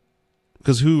over.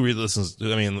 Because who really listens?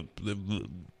 I mean,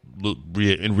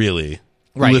 really.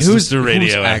 Right, who's to radio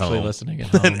who's at actually home? Listening at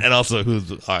home? And also who's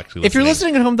actually listening. If you're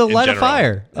listening at home, then light a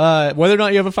fire. Whether or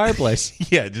not you have a fireplace.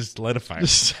 Yeah, just light a fire.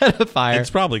 Just set a fire. It's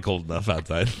probably cold enough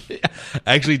outside.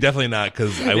 Actually, definitely not,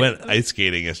 because I went ice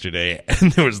skating yesterday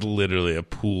and there was literally a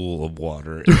pool of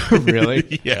water.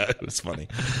 Really? Yeah, it was funny.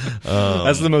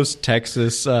 That's the most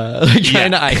Texas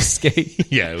trying to ice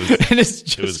skate. Yeah, it was. And it's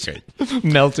just it was great.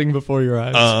 Melting before your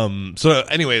eyes. So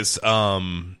anyways, so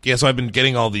I've been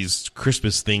getting all these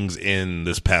Christmas things in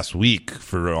this past week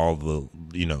for all the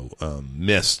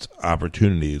missed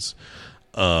opportunities.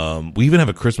 We even have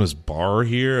a Christmas bar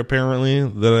here apparently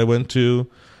that I went to,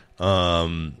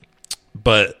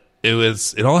 but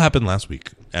it all happened last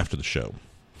week after the show.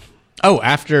 Oh,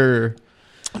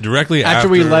 directly after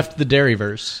we left the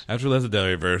Dairyverse. After we left the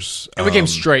Dairyverse, and we came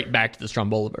straight back to the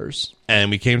Stromboliverse, and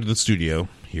we came to the studio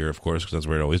here, of course, because that's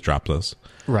where it always drops us.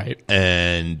 Right,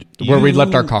 and where we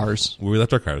left our cars.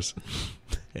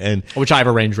 And which I have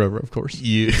a Range Rover, of course.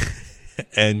 You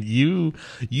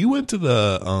went to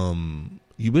our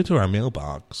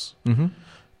mailbox,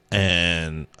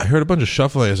 and I heard a bunch of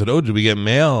shuffling. I said, "Oh, did we get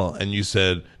mail?" And you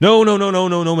said, "No mail,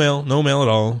 no mail at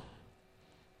all."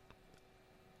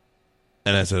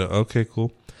 And I said, "Okay,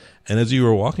 cool." And as you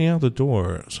were walking out the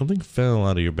door, something fell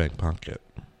out of your back pocket.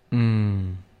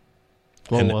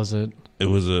 What was it? It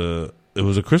was a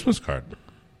Christmas card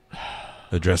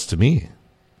addressed to me.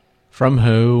 From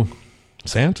who?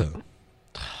 Santa.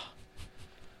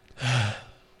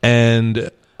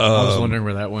 And I was wondering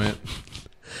where that went.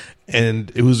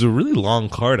 And it was a really long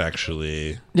card,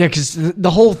 actually. Yeah, because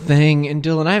the whole thing, and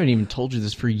Dylan, I haven't even told you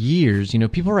this for years. You know,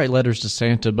 people write letters to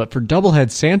Santa, but for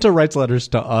Doublehead, Santa writes letters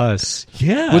to us.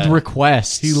 Yeah. With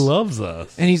requests. He loves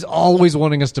us. And he's always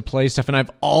wanting us to play stuff, and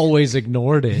I've always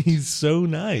ignored it. He's so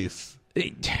nice.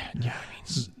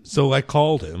 So I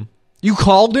called him. You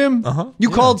called him? Uh-huh. You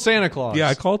called Santa Claus? Yeah,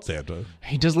 I called Santa.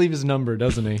 He does leave his number,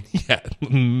 doesn't he? Yeah,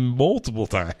 multiple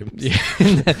times.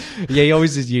 Yeah, he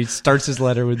always he starts his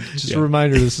letter with just a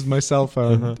reminder, this is my cell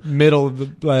phone. Middle of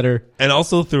the letter. And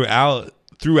also throughout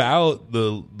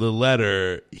the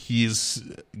letter, he's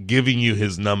giving you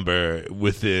his number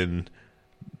within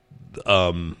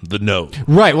the note.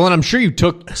 Right. Well, and I'm sure you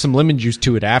took some lemon juice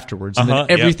to it afterwards, and then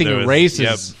everything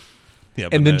erases.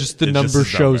 Yep, and then just the number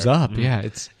shows up. Mm-hmm. Yeah,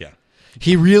 yeah.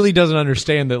 He really doesn't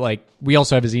understand that. Like, we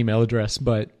also have his email address,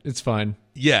 but it's fine.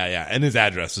 Yeah, and his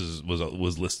address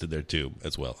was listed there too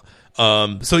as well.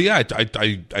 So yeah,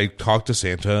 I talked to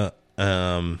Santa.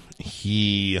 Once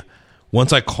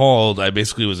I called, I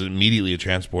basically was immediately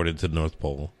transported to the North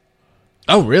Pole.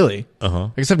 Oh, really?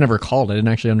 I guess I've never called. I didn't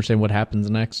actually understand what happens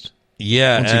next.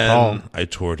 Yeah, once you call. I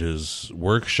toured his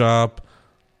workshop.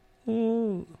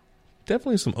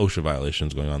 Definitely some OSHA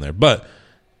violations going on there, but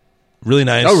really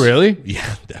nice. Oh, really?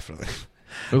 Yeah, definitely.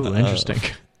 Oh, interesting.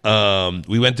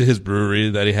 We went to his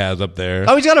brewery that he has up there.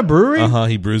 Oh, he's got a brewery?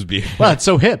 He brews beer. Wow, it's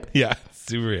so hip. Yeah,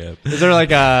 super hip. Is there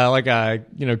like a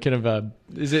kind of a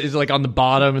is it like on the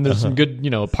bottom and there's some good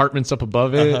apartments up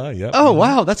above it? Yep. Oh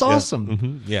wow, that's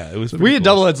awesome. Yeah, yeah, it was. We at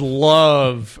cool. Doubleheads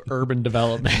love urban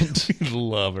development. We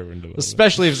love urban development,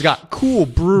 especially if it's got cool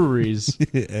breweries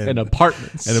and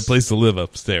apartments and a place to live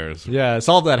upstairs. Yeah,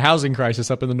 solve that housing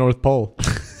crisis up in the North Pole.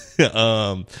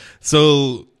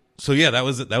 So yeah, that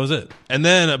was it. And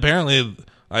then apparently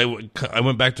I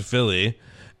went back to Philly,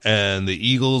 and the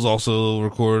Eagles also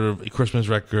recorded a Christmas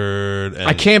record. And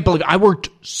I can't believe I worked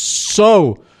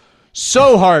so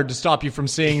hard to stop you from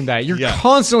seeing that. You're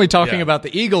constantly talking about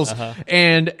the Eagles,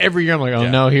 and every year I'm like, oh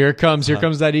no, here comes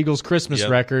that Eagles Christmas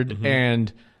record,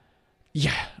 and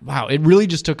wow, it really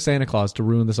just took Santa Claus to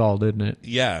ruin this all, didn't it?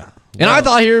 Yeah, and I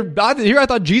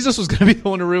thought Jesus was going to be the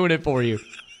one to ruin it for you.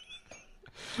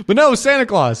 But no, it was Santa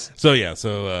Claus. So it was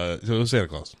Santa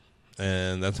Claus,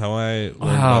 and that's how I learned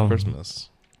about Christmas.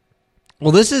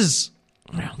 Well, this is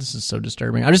so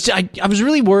disturbing. I was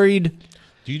really worried.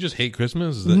 Do you just hate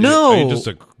Christmas? No, are you just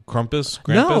a Krampus?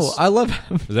 No, I love.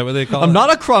 Is that what they call it? I'm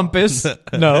not a Krampus.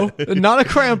 No, not a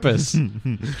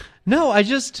Krampus. No, I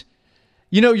just,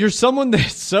 you're someone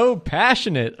that's so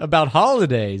passionate about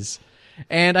holidays.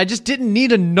 And I just didn't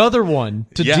need another one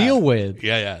to deal with.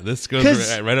 Yeah. This goes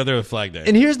right out there with Flag Day.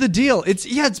 And here's the deal.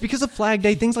 It's because of Flag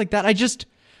Day, things like that.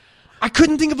 I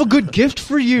couldn't think of a good gift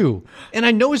for you. And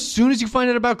I know as soon as you find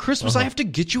out about Christmas, I have to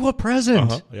get you a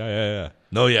present. Yeah.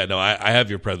 No, I have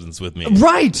your presents with me.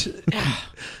 Right.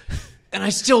 And I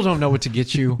still don't know what to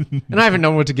get you. And I haven't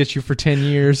known what to get you for 10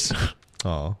 years.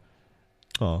 Oh,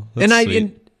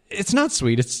 and it's not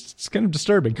sweet. It's kind of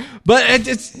disturbing. But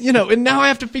it's and now I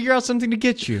have to figure out something to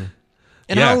get you.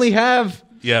 And I only have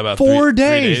about 4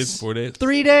 days. 4 days.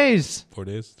 3 days. 4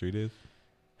 days. 3 days.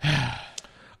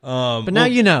 But now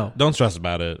you know. Don't stress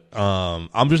about it.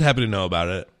 I'm just happy to know about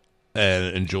it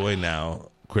and enjoy now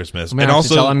Christmas. I'm gonna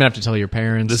have to tell your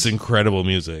parents this incredible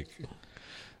music.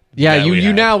 Yeah,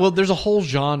 you now. Well, there's a whole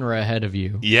genre ahead of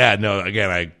you. Yeah, no. Again,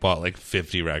 I bought like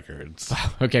 50 records.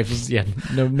 Okay,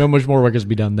 no much more work has to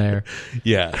be done there.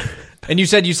 Yeah. And you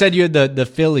said you had the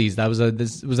Phillies. That was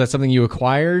that something you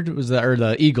acquired? Or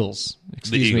the Eagles?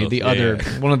 Excuse me, the other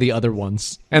one of the other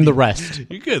ones, and the rest.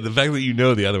 You're good. The fact that you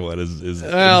know the other one is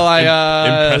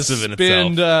impressive in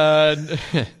itself.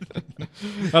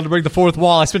 Not to break the fourth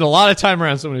wall, I spend a lot of time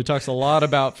around someone who talks a lot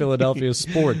about Philadelphia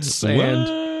sports,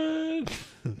 and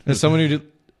as someone who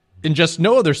ingests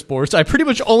no other sports, I pretty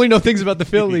much only know things about the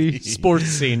Philly sports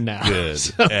scene now. Good,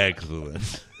 so.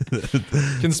 Excellent.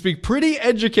 Can speak pretty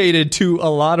educated to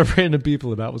a lot of random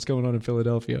people about what's going on in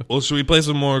Philadelphia. Well, should we play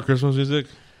some more Christmas music?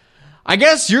 I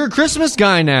guess you're a Christmas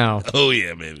guy now. Oh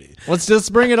yeah, baby.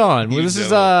 Let's bring it on. This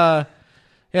is Dylan.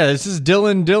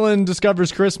 Dylan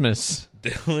discovers Christmas.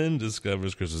 Dylan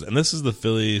discovers Christmas, and this is the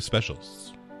Philly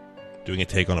Specials doing a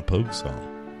take on a Pogue song.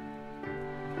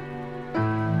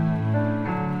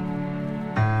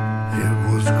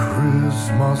 It was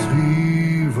Christmas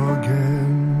Eve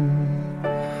again.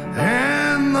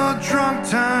 In the drunk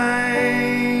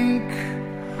tank,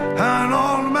 an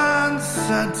old man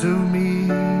said to me,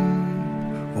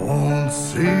 won't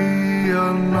see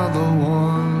another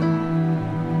one.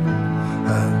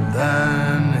 And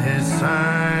then he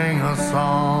sang a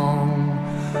song,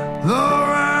 the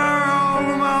rare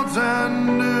old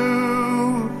Mountain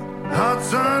Dew,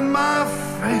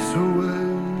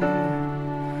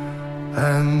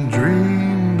 and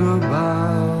dreamed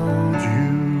about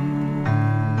you.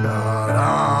 But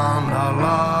I'm the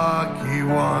lucky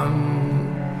one.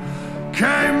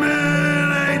 Came in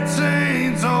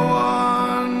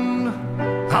 1801.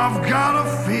 I've got a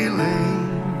feeling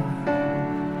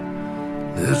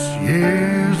this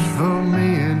year's for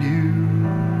me and you.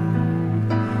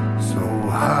 So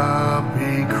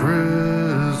happy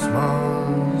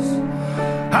Christmas.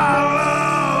 I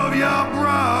love your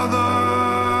brother.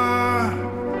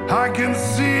 I can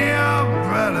see a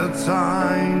better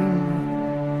time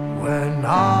when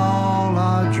all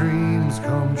our dreams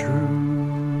come true.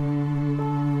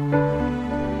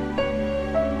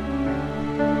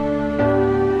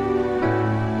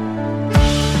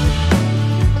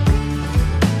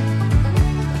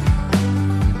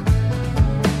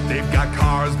 They've got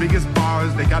cars, biggest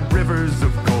bars, they got rivers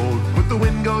of gold. But the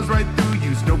wind goes right through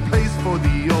you, no place for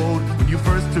the old. When you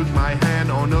first took my hand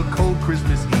on a cold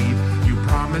Christmas Eve, you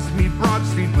promised me Broad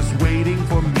Street was waiting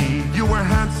for me. You were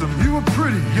handsome, you were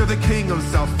pretty, you're the king of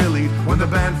South Philly. When the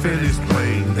band finished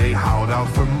playing, they howled out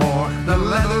for more. The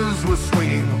leathers were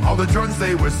swinging, all the drums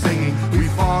they were singing. We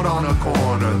fought on a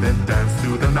corner, then danced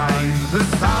through the night. The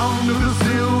sound of the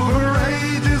Silver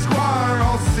Ages choir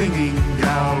all singing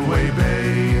Galway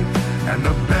Bay, and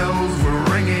the bells were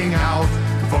ringing out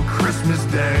for Christmas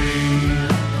Day.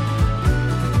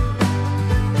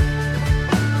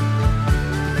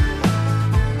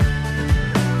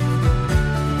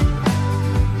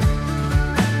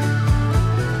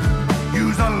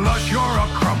 You're a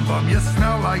crumb bum, you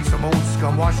smell like some old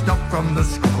scum, washed up from the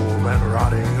school and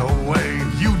rotting away.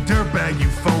 You dirtbag, you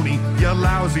phony, you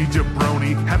lousy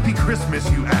jabroni. Happy Christmas,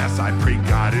 you ass, I pray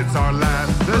God it's our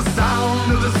last. The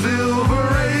sound of the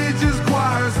Silver Ages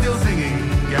choir still singing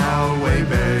Galway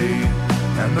Bay,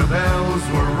 and the bells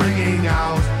were ringing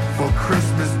out for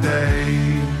Christmas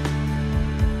Day.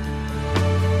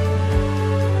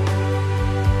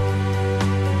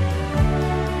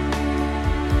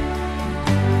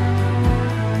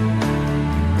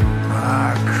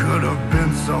 I could have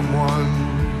been someone,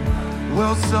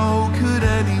 well, so could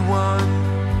anyone.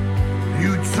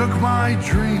 You took my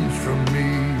dreams from me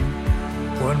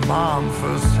when Mom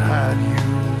first had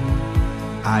you.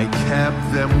 I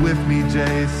kept them with me,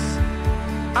 Jace.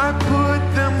 I put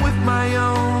them with my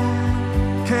own.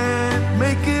 Can't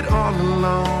make it all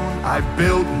alone. I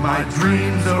built my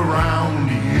dreams around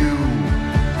you.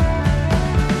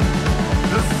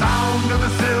 The sound of the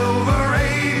Silver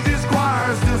Ages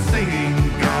choir still singing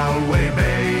Galway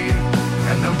Bay,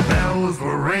 and the bells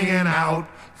were ringing out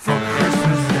for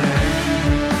Christmas Day.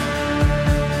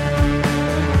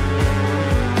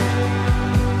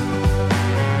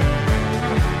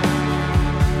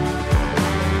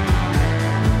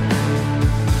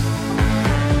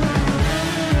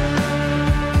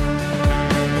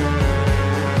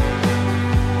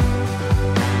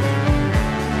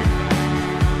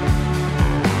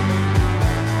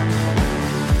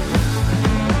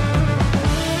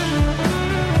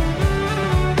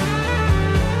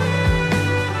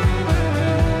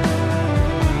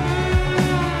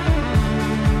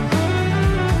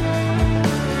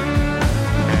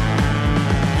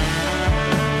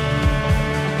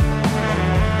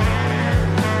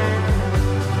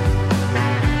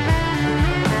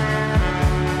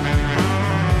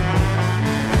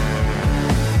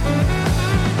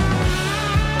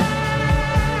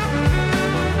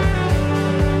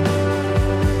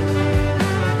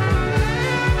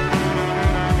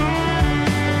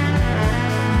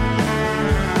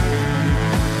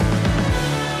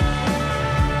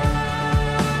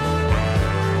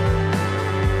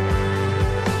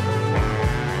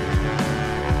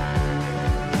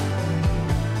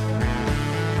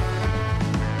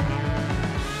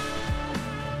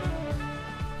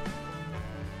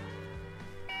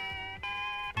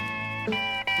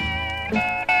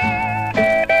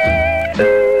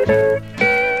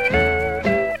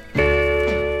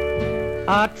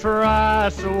 I try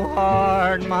so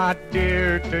hard, my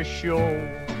dear, to show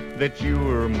that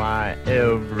you're my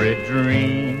every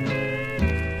dream.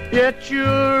 Yet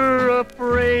you're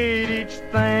afraid each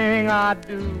thing I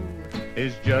do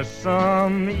is just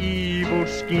some evil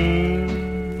scheme.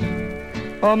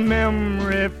 A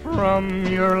memory from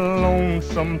your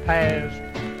lonesome past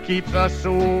keeps us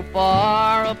so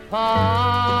far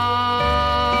apart.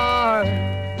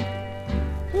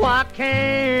 Why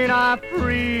can't I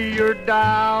free your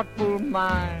doubtful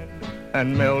mind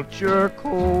and melt your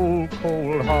cold,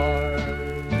 cold heart?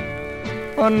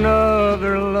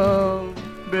 Another love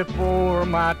before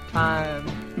my time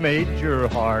made your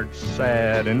heart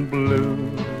sad and blue.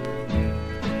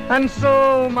 And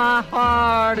so my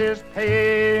heart is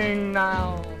paying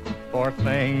now for for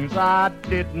things I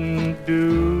didn't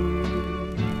do.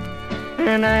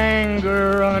 In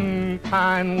anger,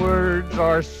 unkind words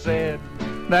are said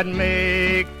that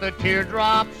make the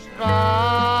teardrops start.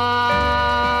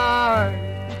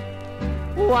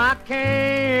 Why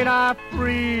can't I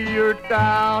free your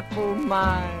doubtful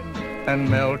mind and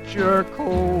melt your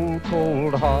cold,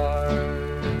 cold heart?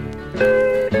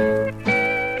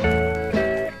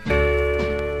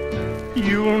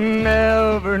 You'll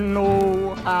never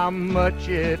know how much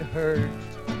it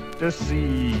hurts to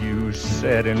see you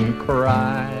sit and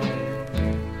cry.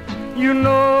 You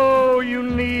know you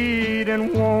need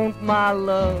and want my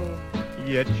love,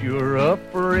 yet you're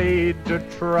afraid to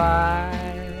try.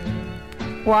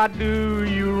 Why do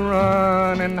you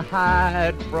run and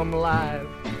hide from life?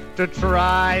 To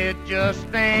try it just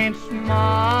ain't smart.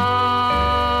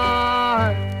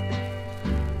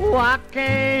 Why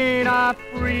can't I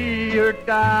free your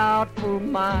doubtful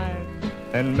mind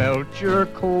and melt your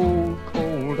cold,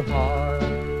 cold heart?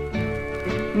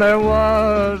 There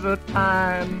was a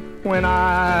time when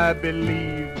I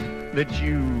believed that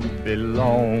you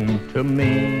belonged to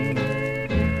me,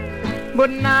 but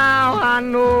now I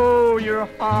know your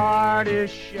heart is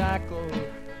shackled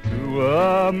to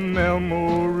a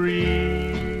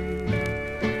memory.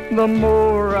 The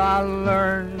more I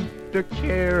learn to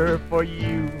care for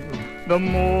you, the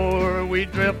more we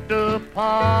drift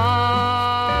apart.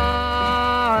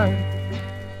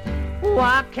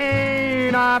 Why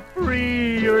can't I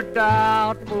free your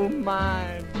doubtful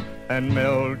mind and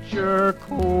melt your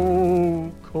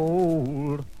cold,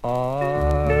 cold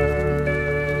heart?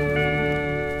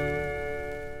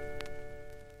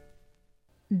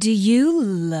 Do you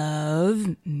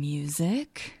love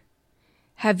music?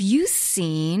 Have you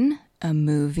seen a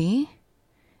movie?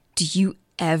 Do you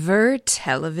ever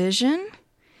television?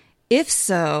 If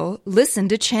so, listen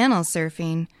to Channel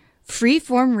Surfing,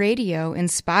 freeform radio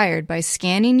inspired by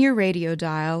scanning your radio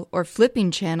dial or flipping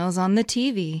channels on the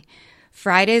TV.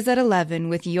 Fridays at 11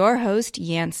 with your host,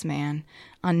 Yancman,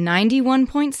 on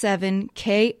 91.7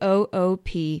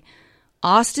 KOOP,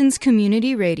 Austin's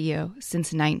community radio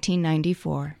since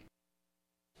 1994.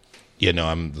 Yeah, no,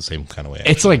 I'm the same kind of way.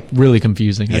 It's like really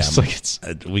confusing. Yeah, it's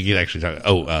we could actually talk.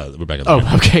 We're back on the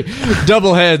Oh, okay.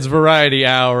 Doubleheads Variety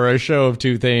Hour, a show of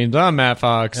two themes. I'm Matt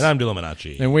Fox. And I'm Dylan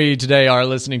Minacci. And we today are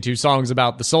listening to songs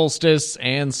about the solstice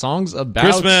and songs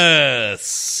about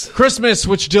Christmas,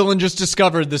 which Dylan just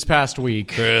discovered this past week.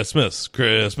 Christmas.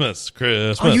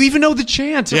 Oh, you even know the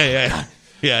chant. Yeah.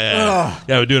 Yeah,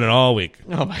 we're doing it all week.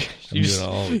 Oh my gosh. You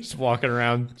just walking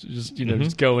around, just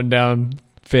just going down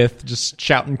Fifth, just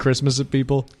shouting Christmas at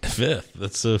people. Fifth,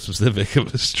 that's so specific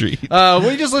of a street.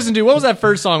 We just listened to, what was that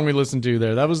first song we listened to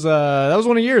there? That was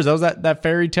one of yours. That was that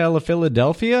Fairy Tale of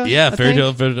Philadelphia. Yeah, Fairy Tale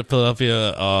of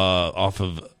Philadelphia, off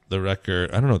of the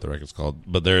record. I don't know what the record's called,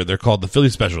 but they're called the Philly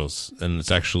Specials, and it's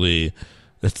the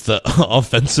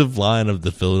offensive line of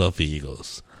the Philadelphia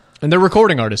Eagles. And they're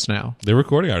recording artists now. For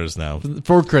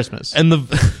Christmas. And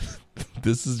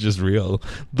this is just real.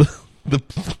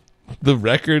 The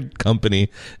record company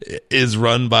is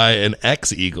run by an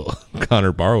ex-Eagle,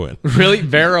 Connor Barwin. Really?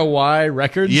 Vera Y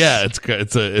Records? Yeah,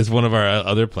 it's one of our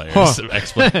other players,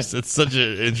 ex-players. It's such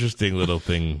an interesting little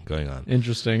thing going on.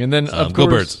 Interesting. And then, of Go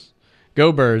course, Birds.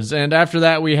 Go Birds. And after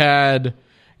that, we had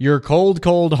Your Cold,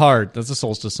 Cold Heart. That's a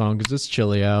solstice song because it's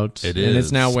chilly out. It and is.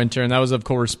 It's now winter. And that was, of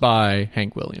course, by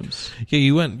Hank Williams. Yeah,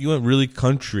 you went really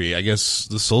country. I guess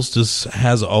the solstice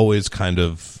has always kind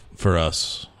of, for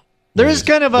us... There is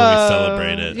kind of we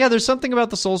celebrate it. Yeah, there's something about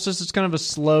the solstice. It's kind of a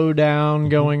slow down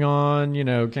going on,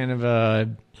 kind of a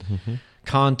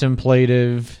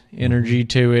contemplative energy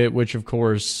to it, which of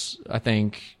course I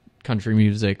think country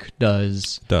music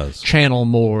does channel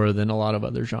more than a lot of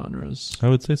other genres. I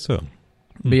would say so.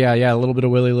 But yeah, a little bit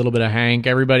of Willie, a little bit of Hank.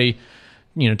 Everybody,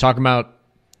 talking about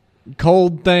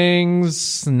cold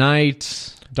things,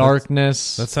 night,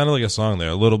 darkness. That sounded like a song there.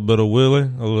 A little bit of Willie,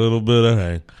 a little bit of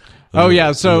Hank. Oh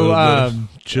yeah, so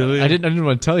chili. I didn't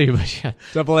want to tell you, but yeah,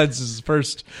 Doubleheads'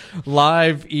 first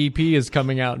live EP is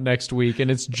coming out next week, and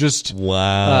it's just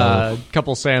a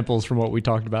couple samples from what we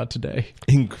talked about today.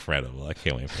 Incredible! I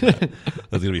can't wait for that.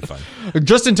 That's gonna be fun.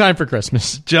 Just in time for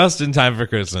Christmas. Just in time for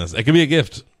Christmas. It could be a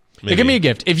gift. Maybe. It can be a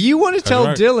gift. If you want to tell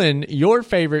Dylan your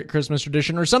favorite Christmas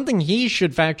tradition or something he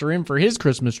should factor in for his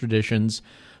Christmas traditions,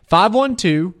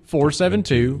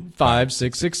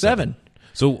 512-472-5667.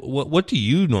 So what do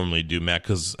you normally do, Matt?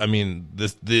 Because I mean, for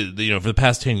the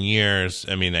past 10 years,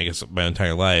 I mean, I guess my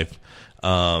entire life,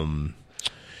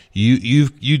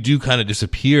 you do kind of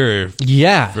disappear,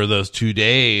 for those 2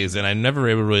 days, and I never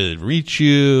able to really reach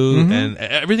you, and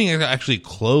everything is actually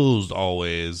closed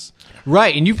always.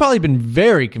 Right, and you've probably been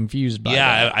very confused by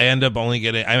that. I end up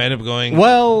going.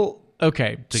 Well,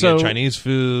 okay, to get Chinese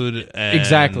food. And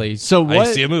exactly. So I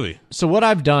see a movie. So what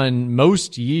I've done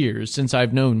most years since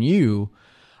I've known you,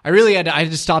 I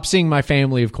had to stop seeing my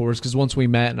family, of course, because once we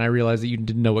met and I realized that you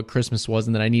didn't know what Christmas was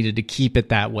and that I needed to keep it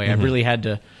that way, I really had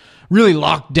to really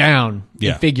lock down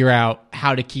and figure out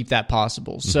how to keep that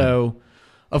possible. So,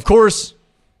 of course,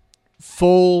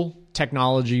 full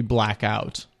technology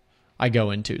blackout I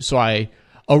go into. So I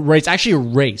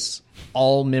erase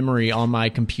all memory on my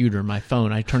computer, my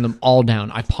phone. I turn them all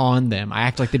down. I pawn them. I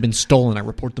act like they've been stolen. I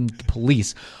report them to the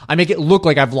police. I make it look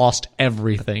like I've lost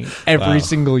everything every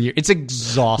single year. It's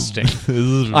exhausting.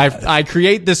 I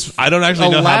create this. I don't actually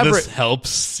know how this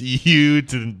helps you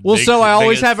to. Well, so I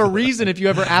always have a reason if you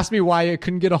ever ask me why I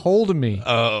couldn't get a hold of me.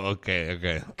 Oh,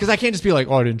 okay. Because I can't just be like,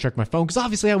 oh, I didn't check my phone. Because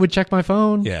obviously I would check my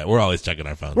phone. Yeah, we're always checking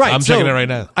our phones. Right, I'm checking it right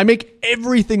now. I make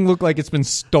everything look like it's been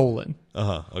stolen.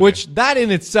 Okay. Which that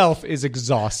in itself is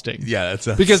exhausting. Yeah, that's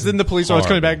because then the police are always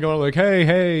coming back and going like,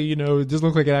 hey, it doesn't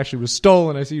look like it actually was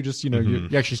stolen. I see you just,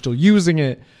 you're actually still using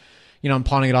it. I'm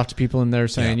pawning it off to people and they're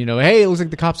saying, hey, it looks like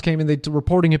the cops came and they're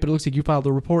reporting it, but it looks like you filed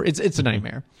the report. It's a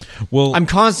nightmare. Well, I'm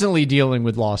constantly dealing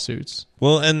with lawsuits.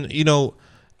 Well, and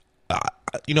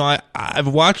I've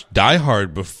watched Die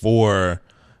Hard before.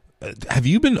 Have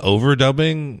you been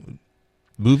overdubbing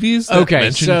movies that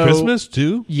mention Christmas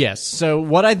too? Yes. So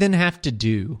what I then have to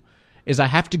do is I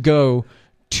have to go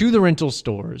to the rental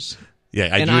stores. Yeah,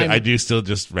 I do still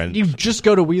just rent. You just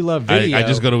go to We Love Video. I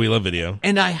just go to We Love Video.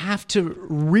 And I have to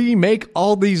remake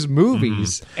all these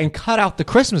movies and cut out the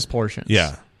Christmas portions.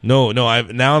 Yeah. No,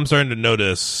 now I'm starting to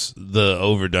notice the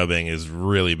overdubbing is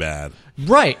really bad.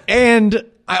 Right. And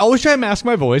I always try to mask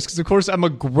my voice because, of course, I'm a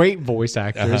great voice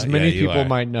actor, as many people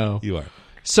might know. You are.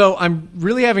 So I'm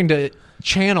really having to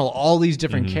channel all these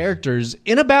different characters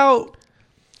in about,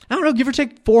 I don't know, give or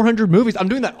take 400 movies. I'm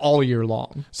doing that all year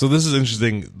long. So this is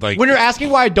interesting. Like when you're asking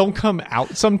why I don't come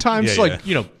out sometimes,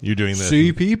 you're doing this.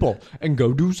 See people and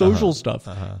go do social stuff.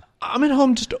 I'm at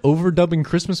home just overdubbing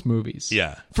Christmas movies.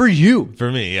 Yeah. For you.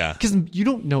 For me, yeah. Because you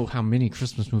don't know how many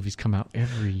Christmas movies come out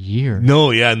every year.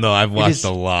 No, I've watched a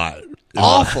lot.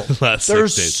 Awful.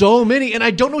 There's so many, and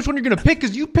I don't know which one you're going to pick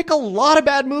because you pick a lot of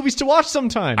bad movies to watch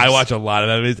sometimes. I watch a lot of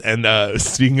bad movies, and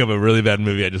speaking of a really bad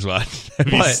movie I just watched,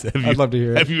 I'd love to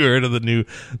hear it. Have you heard of the new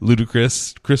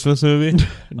Ludacris Christmas movie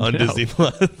on Disney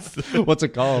Plus? What's it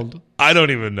called? I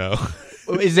don't even know.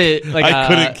 Is it like I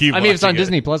couldn't keep I mean, it's on watching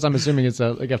Disney Plus. I'm assuming it's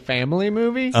a family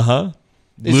movie.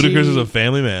 Ludacris is a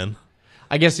family man.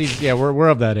 I guess we're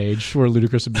of that age where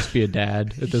Ludacris would just be a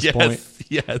dad at this point.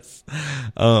 Yes.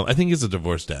 I think he's a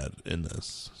divorced dad in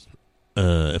this.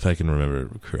 If I can remember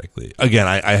correctly. Again,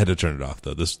 I had to turn it off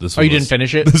though. This you didn't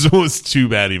finish it? This one was too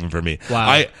bad even for me.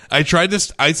 Wow. I tried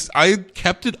this. I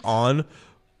kept it on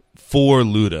for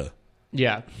Luda.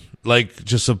 Yeah. Like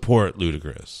just support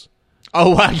Ludacris.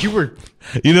 Oh wow, you were.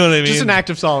 You know what I mean? Just an act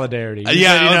of solidarity. I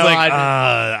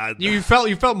was like, you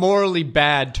felt morally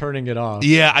bad turning it off.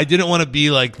 Yeah, I didn't want to be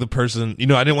like the person.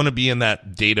 I didn't want to be in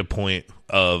that data point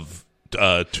of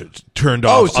turned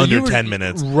off under 10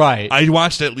 minutes. Right. I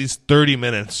watched at least 30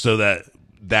 minutes so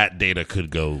that data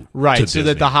could go right. to so Disney.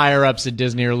 that the higher ups at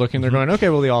Disney are looking. They're going, okay,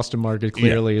 well, the Austin market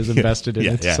clearly is invested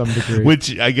in it to some degree,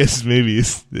 which I guess maybe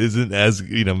isn't as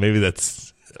maybe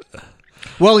that's.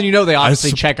 Well, they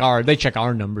obviously check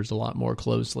our numbers a lot more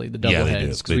closely, the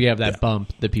Doubleheads, because we have that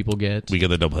bump that people get. We get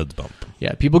the Doubleheads bump.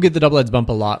 Yeah, people get the Doubleheads bump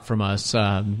a lot from us.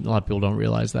 A lot of people don't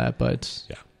realize that, but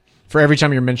for every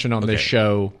time you're mentioned on this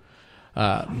show,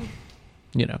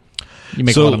 you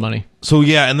make a lot of money. So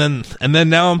and then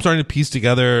now I'm starting to piece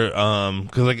together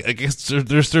because I guess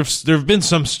there have been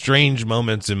some strange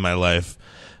moments in my life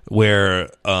where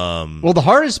well, the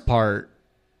hardest part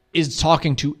is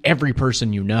talking to every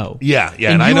person you know. Yeah,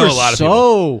 and I know a lot of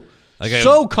people.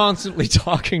 So constantly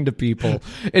talking to people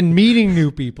and meeting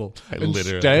new people and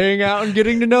staying out and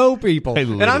getting to know people.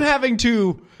 And I'm having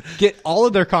to get all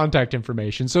of their contact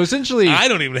information. So essentially, I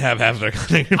don't even have half their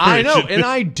contact information. I know, and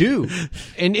I do.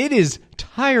 And it is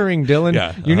tiring, Dylan.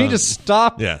 Yeah, you need to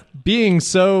stop being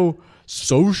so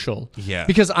social. Yeah.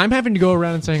 Because I'm having to go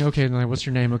around and saying, okay, what's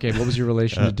your name? Okay, what was your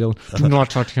relation to Dylan? Do not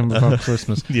talk to him about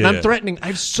Christmas. And I'm threatening. I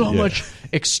have so much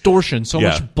extortion, so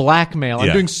much blackmail.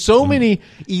 I'm doing so many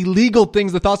illegal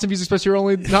things. The thoughts and views expressed here are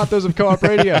only not those of Co-op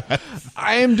Radio.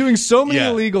 I am doing so many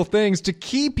illegal things to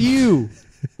keep you,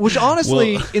 which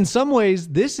honestly, in some ways,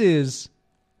 this is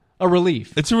a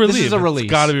relief. It's a relief. This is a relief.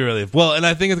 It's got to be a relief. Well, and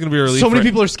I think it's going to be a relief. So many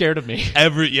people are scared of me.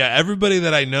 Everybody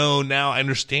that I know now, I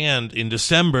understand in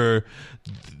December,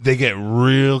 they get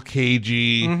real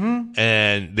cagey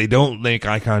and they don't make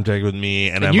eye contact with me.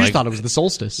 And I'm you like, just thought it was the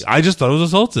solstice. I just thought it was a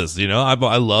solstice. You know,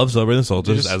 I love celebrating the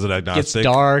solstice as an agnostic. It's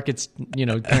dark. It's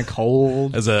kind of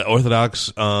cold. As an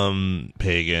Orthodox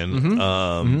pagan, one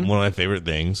of my favorite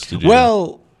things to do.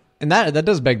 Well, and that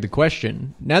does beg the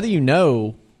question. Now that you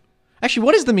know, actually,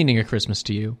 what is the meaning of Christmas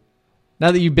to you?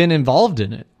 Now that you've been involved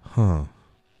in it. Huh.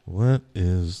 What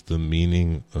is the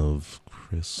meaning of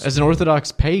Christmas? As an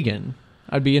Orthodox pagan,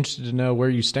 I'd be interested to know where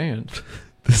you stand.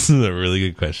 This is a really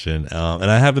good question.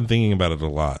 And I have been thinking about it a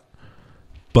lot.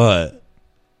 But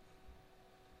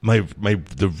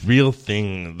the real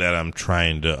thing that I'm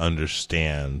trying to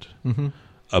understand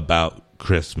about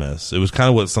Christmas, it was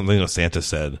kind of something Santa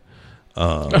said.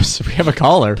 So we have a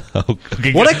caller.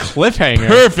 Okay, what a cliffhanger.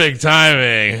 Perfect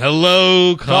timing.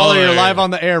 Hello, caller. You're live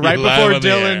on the air right You're before live on the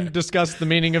air. Dylan discussed the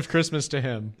meaning of Christmas to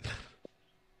him.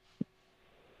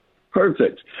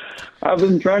 Perfect. I've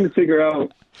been trying to figure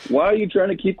out, why are you trying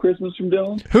to keep Christmas from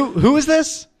Dylan? Who is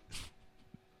this?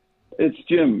 It's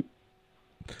Jim.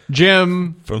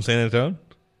 Jim from San Antonio?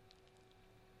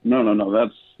 No.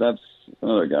 That's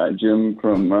another guy. Jim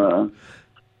from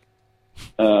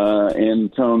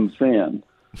Antone Sand.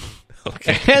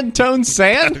 Okay. Antone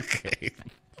Sand? Okay.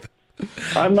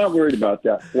 I'm not worried about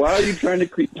that. Why are you trying to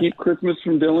keep Christmas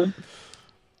from Dylan?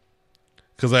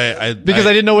 Because I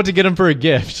didn't know what to get him for a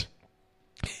gift.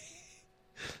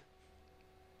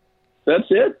 That's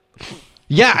it?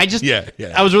 Yeah,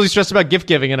 I was really stressed about gift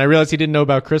giving, and I realized he didn't know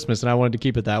about Christmas, and I wanted to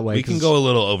keep it that way. We can go a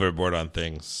little overboard on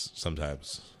things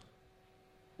sometimes.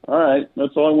 All right.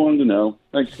 That's all I wanted to know.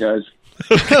 Thanks, guys.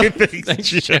 Okay, thanks,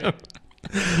 Jim.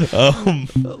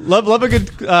 Love a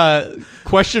good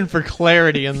question for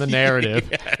clarity in the narrative.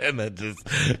 Yeah, and then just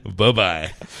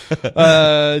bye-bye.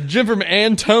 Jim from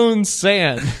Antone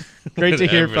Sand. Great to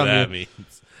hear from you. Means.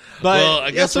 But, well, I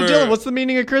guess so Dylan, what's the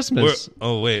meaning of Christmas?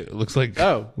 Oh, wait. It looks like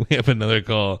we have another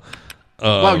call.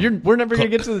 Wow, we're never going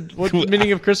to get to what the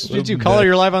meaning of Christmas means to you. Caller,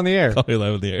 you're live on the air. Caller, you're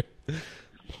live on the air.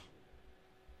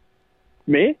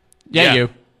 Me? Yeah, you.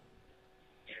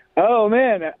 Oh,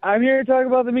 man. I'm here to talk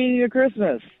about the meaning of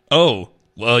Christmas. Oh,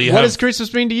 well, what does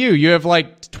Christmas mean to you? You have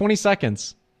like 20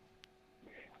 seconds.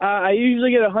 I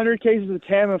usually get 100 cases of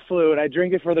Tamiflu, and I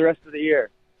drink it for the rest of the year.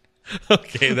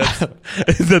 Okay, that's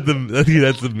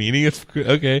the meaning of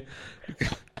okay.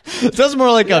 Sounds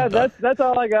more like that's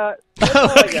all I got.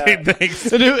 Okay,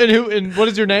 thanks. And what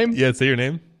is your name? Yeah, say your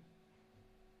name.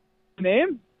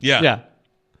 Name? Yeah.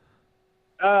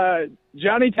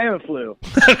 Johnny Tamiflu.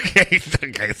 Okay,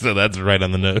 so that's right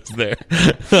on the nose there.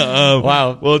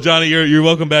 Wow. Well, Johnny, you're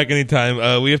welcome back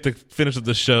anytime. We have to finish up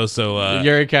the show, so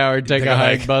you're a coward. Take a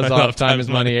hike. Buzz off. Time is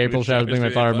money. April showers bring my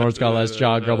flower. Morse call. Less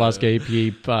jog. Girl boss.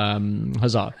 Peep.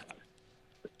 Huzzah.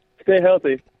 Stay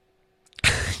healthy.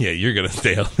 Yeah, you're gonna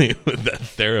stay healthy with that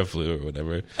Theraflu or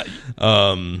whatever.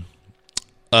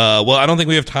 Well, I don't think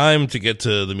we have time to get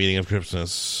to the meaning of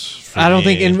Christmas. I don't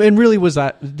think, and really,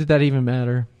 did that even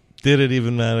matter? Did it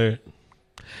even matter?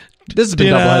 This has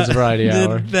been Doubleheads Variety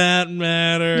Hour. Did that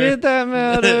matter? Did that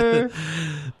matter?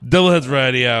 Doubleheads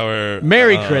Variety Hour.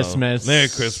 Merry Christmas. Merry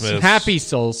Christmas. Happy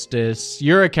solstice.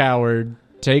 You're a coward.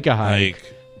 Take a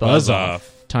hike. Buzz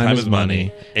off. Time is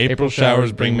money. April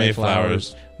showers bring May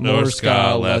flowers. More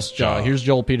ska, less jaw. Here's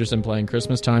Joel Peterson playing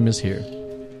Christmas Time Is Here.